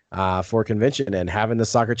year, for a convention and having the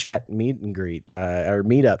Soccer Chat meet and greet or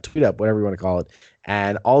meet up, tweet up, whatever you want to call it.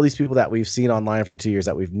 And all these people that we've seen online for 2 years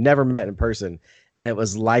that we've never met in person, it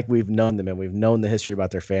was like we've known them and we've known the history about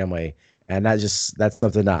their family. And that's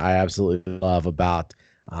something that I absolutely love about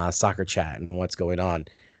Soccer Chat and what's going on.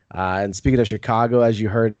 And speaking of Chicago, as you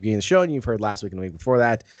heard being the show and you've heard last week and the week before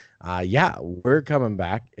that, we're coming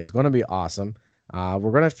back. It's going to be awesome. I'm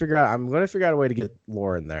going to figure out a way to get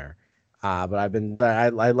Lauren there. But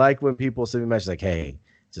I like when people send me messages like, hey,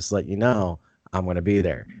 just let you know, I'm going to be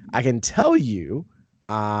there. I can tell you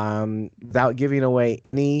without giving away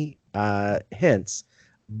any hints,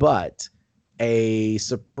 but a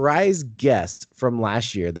surprise guest from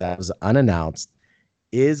last year that was unannounced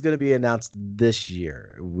is going to be announced this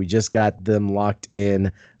year. We just got them locked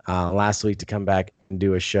in last week to come back and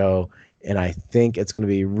do a show. And I think it's going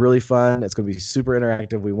to be really fun. It's going to be super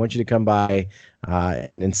interactive. We want you to come by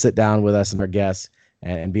and sit down with us and our guests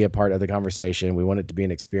and be a part of the conversation. We want it to be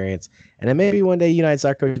an experience. And then maybe one day United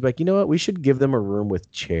Soccer Coach is like, you know what? We should give them a room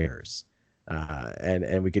with chairs.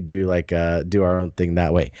 And we could do do our own thing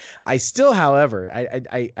that way. I still, however,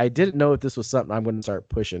 I didn't know if this was something I'm going to start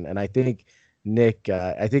pushing. And I think Nick,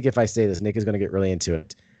 I think if I say this, Nick is going to get really into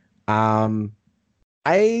it.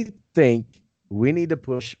 I think we need to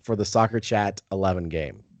push for the Soccer Chat 11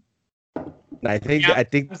 game. And I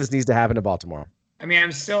think this needs to happen in Baltimore. I mean,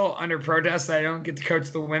 I'm still under protest that I don't get to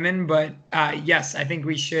coach the women, but yes, I think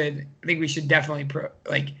we should. I think we should definitely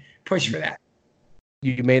push for that.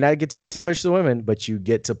 You may not get to push the women, but you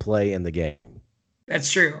get to play in the game.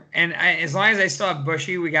 That's true. And as long as I still have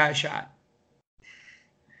Bushy, we got a shot.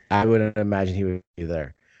 I wouldn't imagine he would be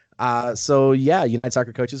there. So yeah, United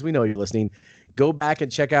Soccer Coaches, we know you're listening. Go back and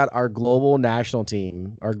check out our global national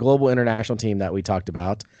team, our global international team that we talked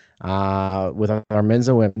about with our men's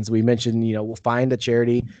and women's. We mentioned, we'll find a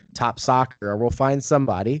charity, Top Soccer, or we'll find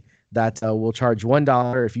somebody that will charge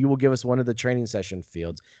 $1 if you will give us one of the training session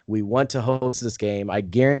fields. We want to host this game. I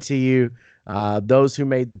guarantee you, those who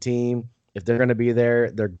made the team, if they're going to be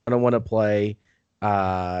there, they're going to want to play,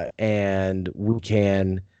 and we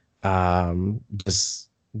can just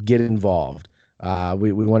get involved.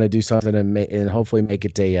 We want to do something and hopefully make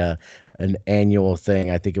it an annual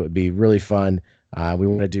thing. I think it would be really fun. We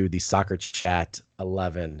want to do the Soccer Chat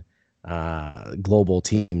 11 global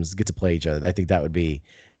teams get to play each other. I think that would be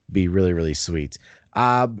really, really sweet.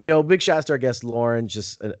 Big shout out to our guest Lauren.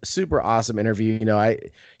 Just a super awesome interview.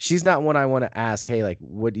 She's not one I want to ask, hey, like,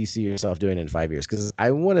 what do you see yourself doing in 5 years? Because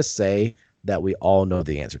I want to say that we all know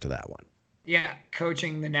the answer to that one. Yeah,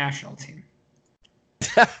 coaching the national team.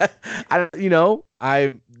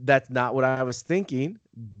 That's not what I was thinking,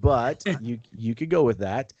 but you could go with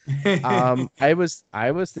that. I was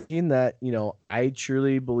thinking that, I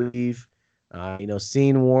truly believe,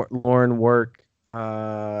 seeing Lauren work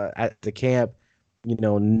at the camp,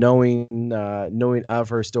 knowing of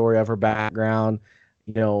her story, of her background,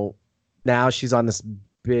 now she's on this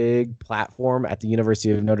big platform at the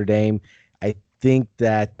University of Notre Dame. I think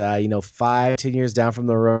that 5-10 years down from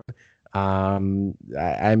the road,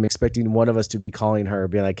 I'm expecting one of us to be calling her,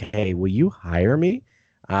 being like, hey, will you hire me?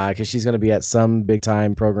 Because she's going to be at some big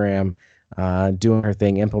time program, doing her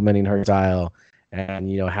thing, implementing her style, and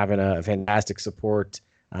having a fantastic support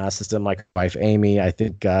system like her wife Amy. I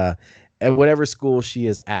think at whatever school she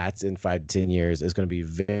is at in 5 to 10 years is going to be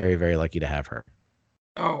very, very lucky to have her.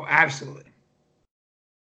 Oh, absolutely.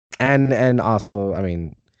 And also, I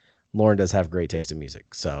mean, Lauren does have great taste in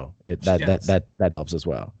music, so that helps as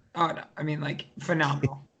well. Oh no, I mean, like,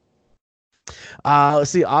 phenomenal.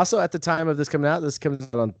 Let's see. Also, at the time of this coming out, this comes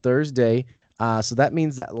out on Thursday. So that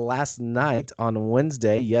means that last night on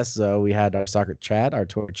Wednesday, we had our soccer chat, our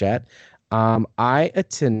Twitter chat. I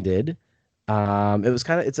attended.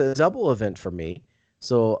 It's a double event for me.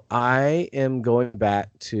 So I am going back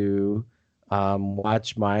to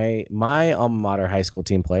watch my alma mater high school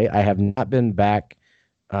team play. I have not been back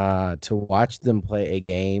to watch them play a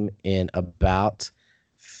game in about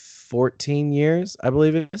 14 years, I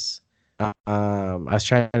believe it is. I was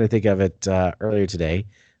trying to think of it earlier today,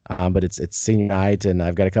 but it's senior night, and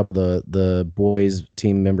I've got a couple of the boys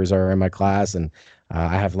team members are in my class, and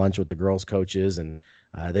I have lunch with the girls coaches, and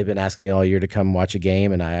they've been asking me all year to come watch a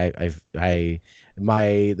game, and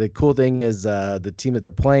the cool thing is the team that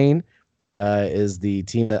they're playing is the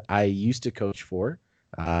team that I used to coach for,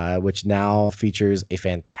 which now features a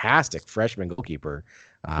fantastic freshman goalkeeper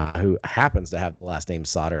who happens to have the last name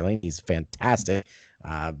Soderling. He's fantastic.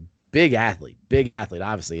 Big athlete.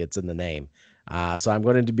 Obviously, it's in the name. So I'm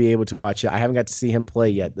going to be able to watch it. I haven't got to see him play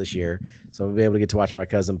yet this year, so I'm going to be able to get to watch my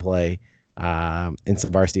cousin play in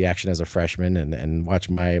some varsity action as a freshman and watch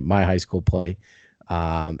my high school play.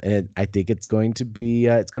 And I think it's going to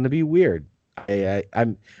be weird. I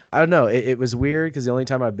don't know. It was weird because the only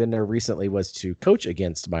time I've been there recently was to coach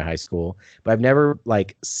against my high school, but I've never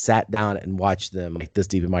sat down and watched them this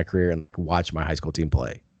deep in my career and watch my high school team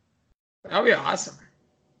play. That'd be awesome.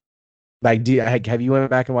 Have you went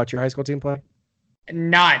back and watched your high school team play?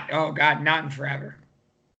 Not in forever.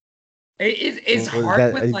 It's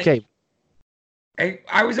hard when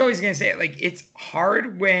I was always gonna say it, it's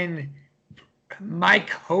hard when my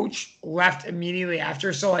coach left immediately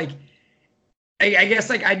after. So I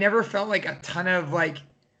guess I never felt a ton of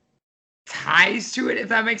ties to it, if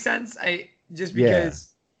that makes sense.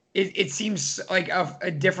 Because it seems like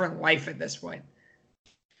a different life at this point.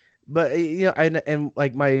 But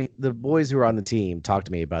the boys who are on the team talk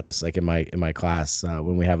to me about this in my class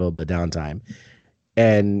when we have a little bit of downtime.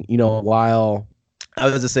 And while I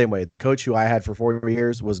was the same way, the coach who I had for 4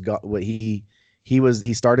 years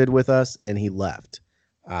he started with us and he left.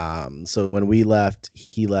 So when we left,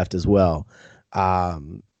 he left as well.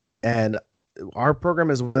 And our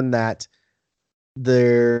program is one that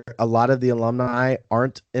a lot of the alumni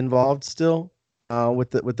aren't involved still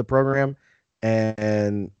with the program.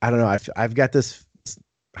 and I don't know. I've got this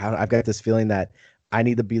feeling that I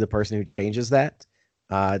need to be the person who changes that.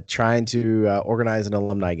 Trying to organize an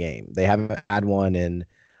alumni game. They haven't had one in,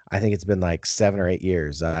 I think it's been like 7 or 8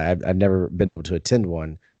 years. I've never been able to attend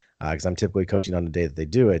one because I'm typically coaching on the day that they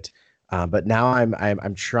do it. But now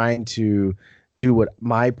I'm trying to do what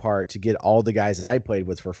my part to get all the guys that I played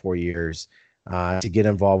with for 4 years to get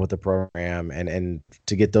involved with the program and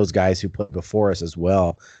to get those guys who played before us as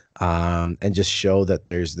well. And just show that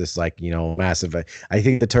there's this massive. I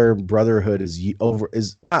think the term brotherhood is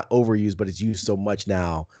not overused, but it's used so much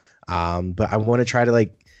now. But I want to try to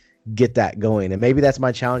get that going, and maybe that's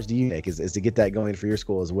my challenge to you, Nick, is to get that going for your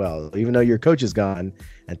school as well. Even though your coach is gone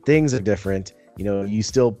and things are different, you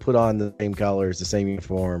still put on the same colors, the same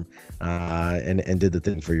uniform, and did the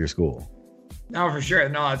thing for your school. No, for sure.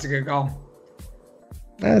 No, that's a good call.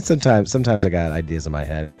 Sometimes I got ideas in my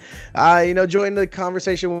head. Join the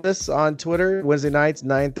conversation with us on Twitter Wednesday nights,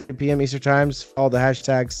 9:30 p.m. Eastern Times. Follow the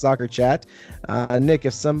hashtag Soccer Chat. Nick,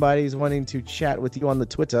 if somebody's wanting to chat with you on the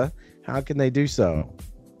Twitter, how can they do so?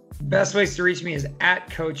 Best place to reach me is at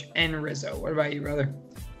Coach N Rizzo. What about you, brother?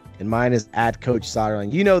 And mine is at Coach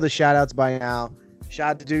Soderling. You know the shout outs by now.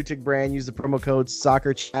 Shout out to Dutic Brand. Use the promo code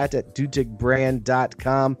SoccerChat at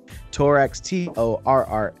duticbrand.com. Torx,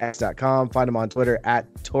 TORRX.com. Find them on Twitter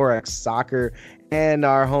at Torx Soccer. And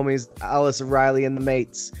our homies, Alice Riley and the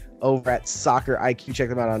mates over at Soccer IQ. Check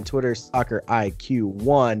them out on Twitter, Soccer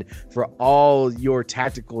IQ1, for all your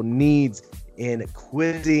tactical needs in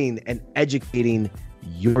quizzing and educating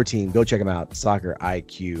your team. Go check them out, Soccer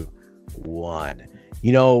IQ1.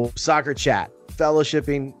 Soccer Chat,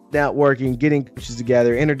 fellowshipping, networking, getting coaches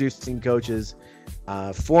together, introducing coaches,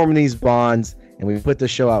 forming these bonds, and we put the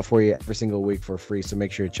show out for you every single week for free, so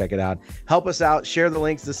make sure to check it out. Help us out. Share the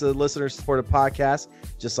links. This is a listener-supported podcast,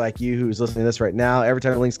 just like you who's listening to this right now. Every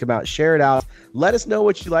time the links come out, share it out. Let us know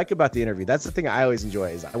what you like about the interview. That's the thing I always enjoy,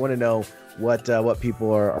 is I want to know what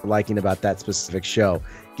people are liking about that specific show.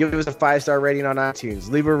 Give us a 5-star rating on iTunes.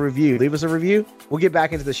 Leave a review. Leave us a review. We'll get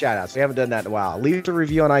back into the shout-outs. We haven't done that in a while. Leave us a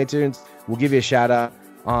review on iTunes. We'll give you a shout-out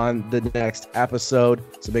on the next episode,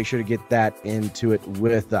 so make sure to get that into it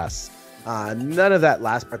with us. None of that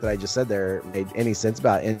last part that I just said there made any sense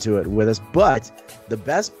about into it with us, but the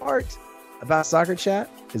best part about Soccer Chat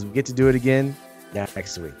is we get to do it again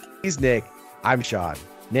next week. He's Nick. I'm Sean.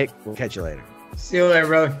 Nick, we'll catch you later. See you later,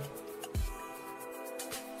 brother.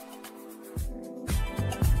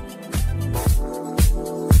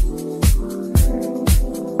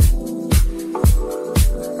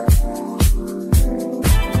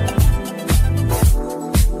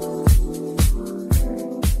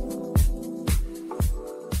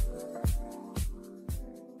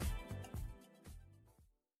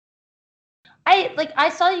 I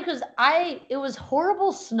saw you because it was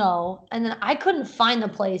horrible snow, and then I couldn't find the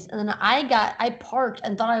place, and then I parked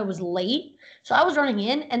and thought I was late, so I was running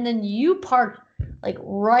in, and then you parked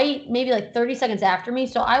maybe 30 seconds after me.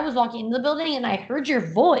 So I was walking into the building and I heard your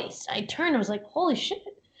voice. I turned and was like, holy shit.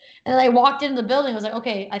 And then I walked into the building. I was like,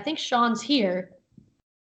 okay, I think Sean's here.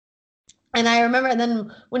 And I remember, and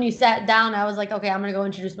then when you sat down, I was like, okay, I'm going to go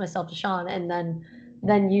introduce myself to Sean. And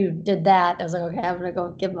then you did that. I was like, okay, I'm going to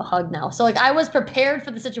go give him a hug now. So I was prepared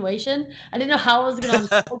for the situation. I didn't know how I was going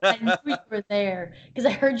to unfold. I knew you were there because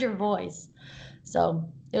I heard your voice. So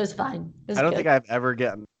it was fine. It was I don't good. think I've ever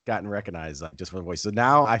gotten recognized just for the voice. So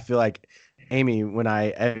now I feel like, Amy,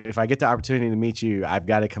 if I get the opportunity to meet you, I've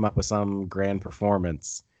got to come up with some grand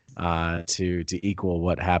performance to equal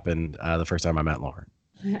what happened the first time I met Lauren.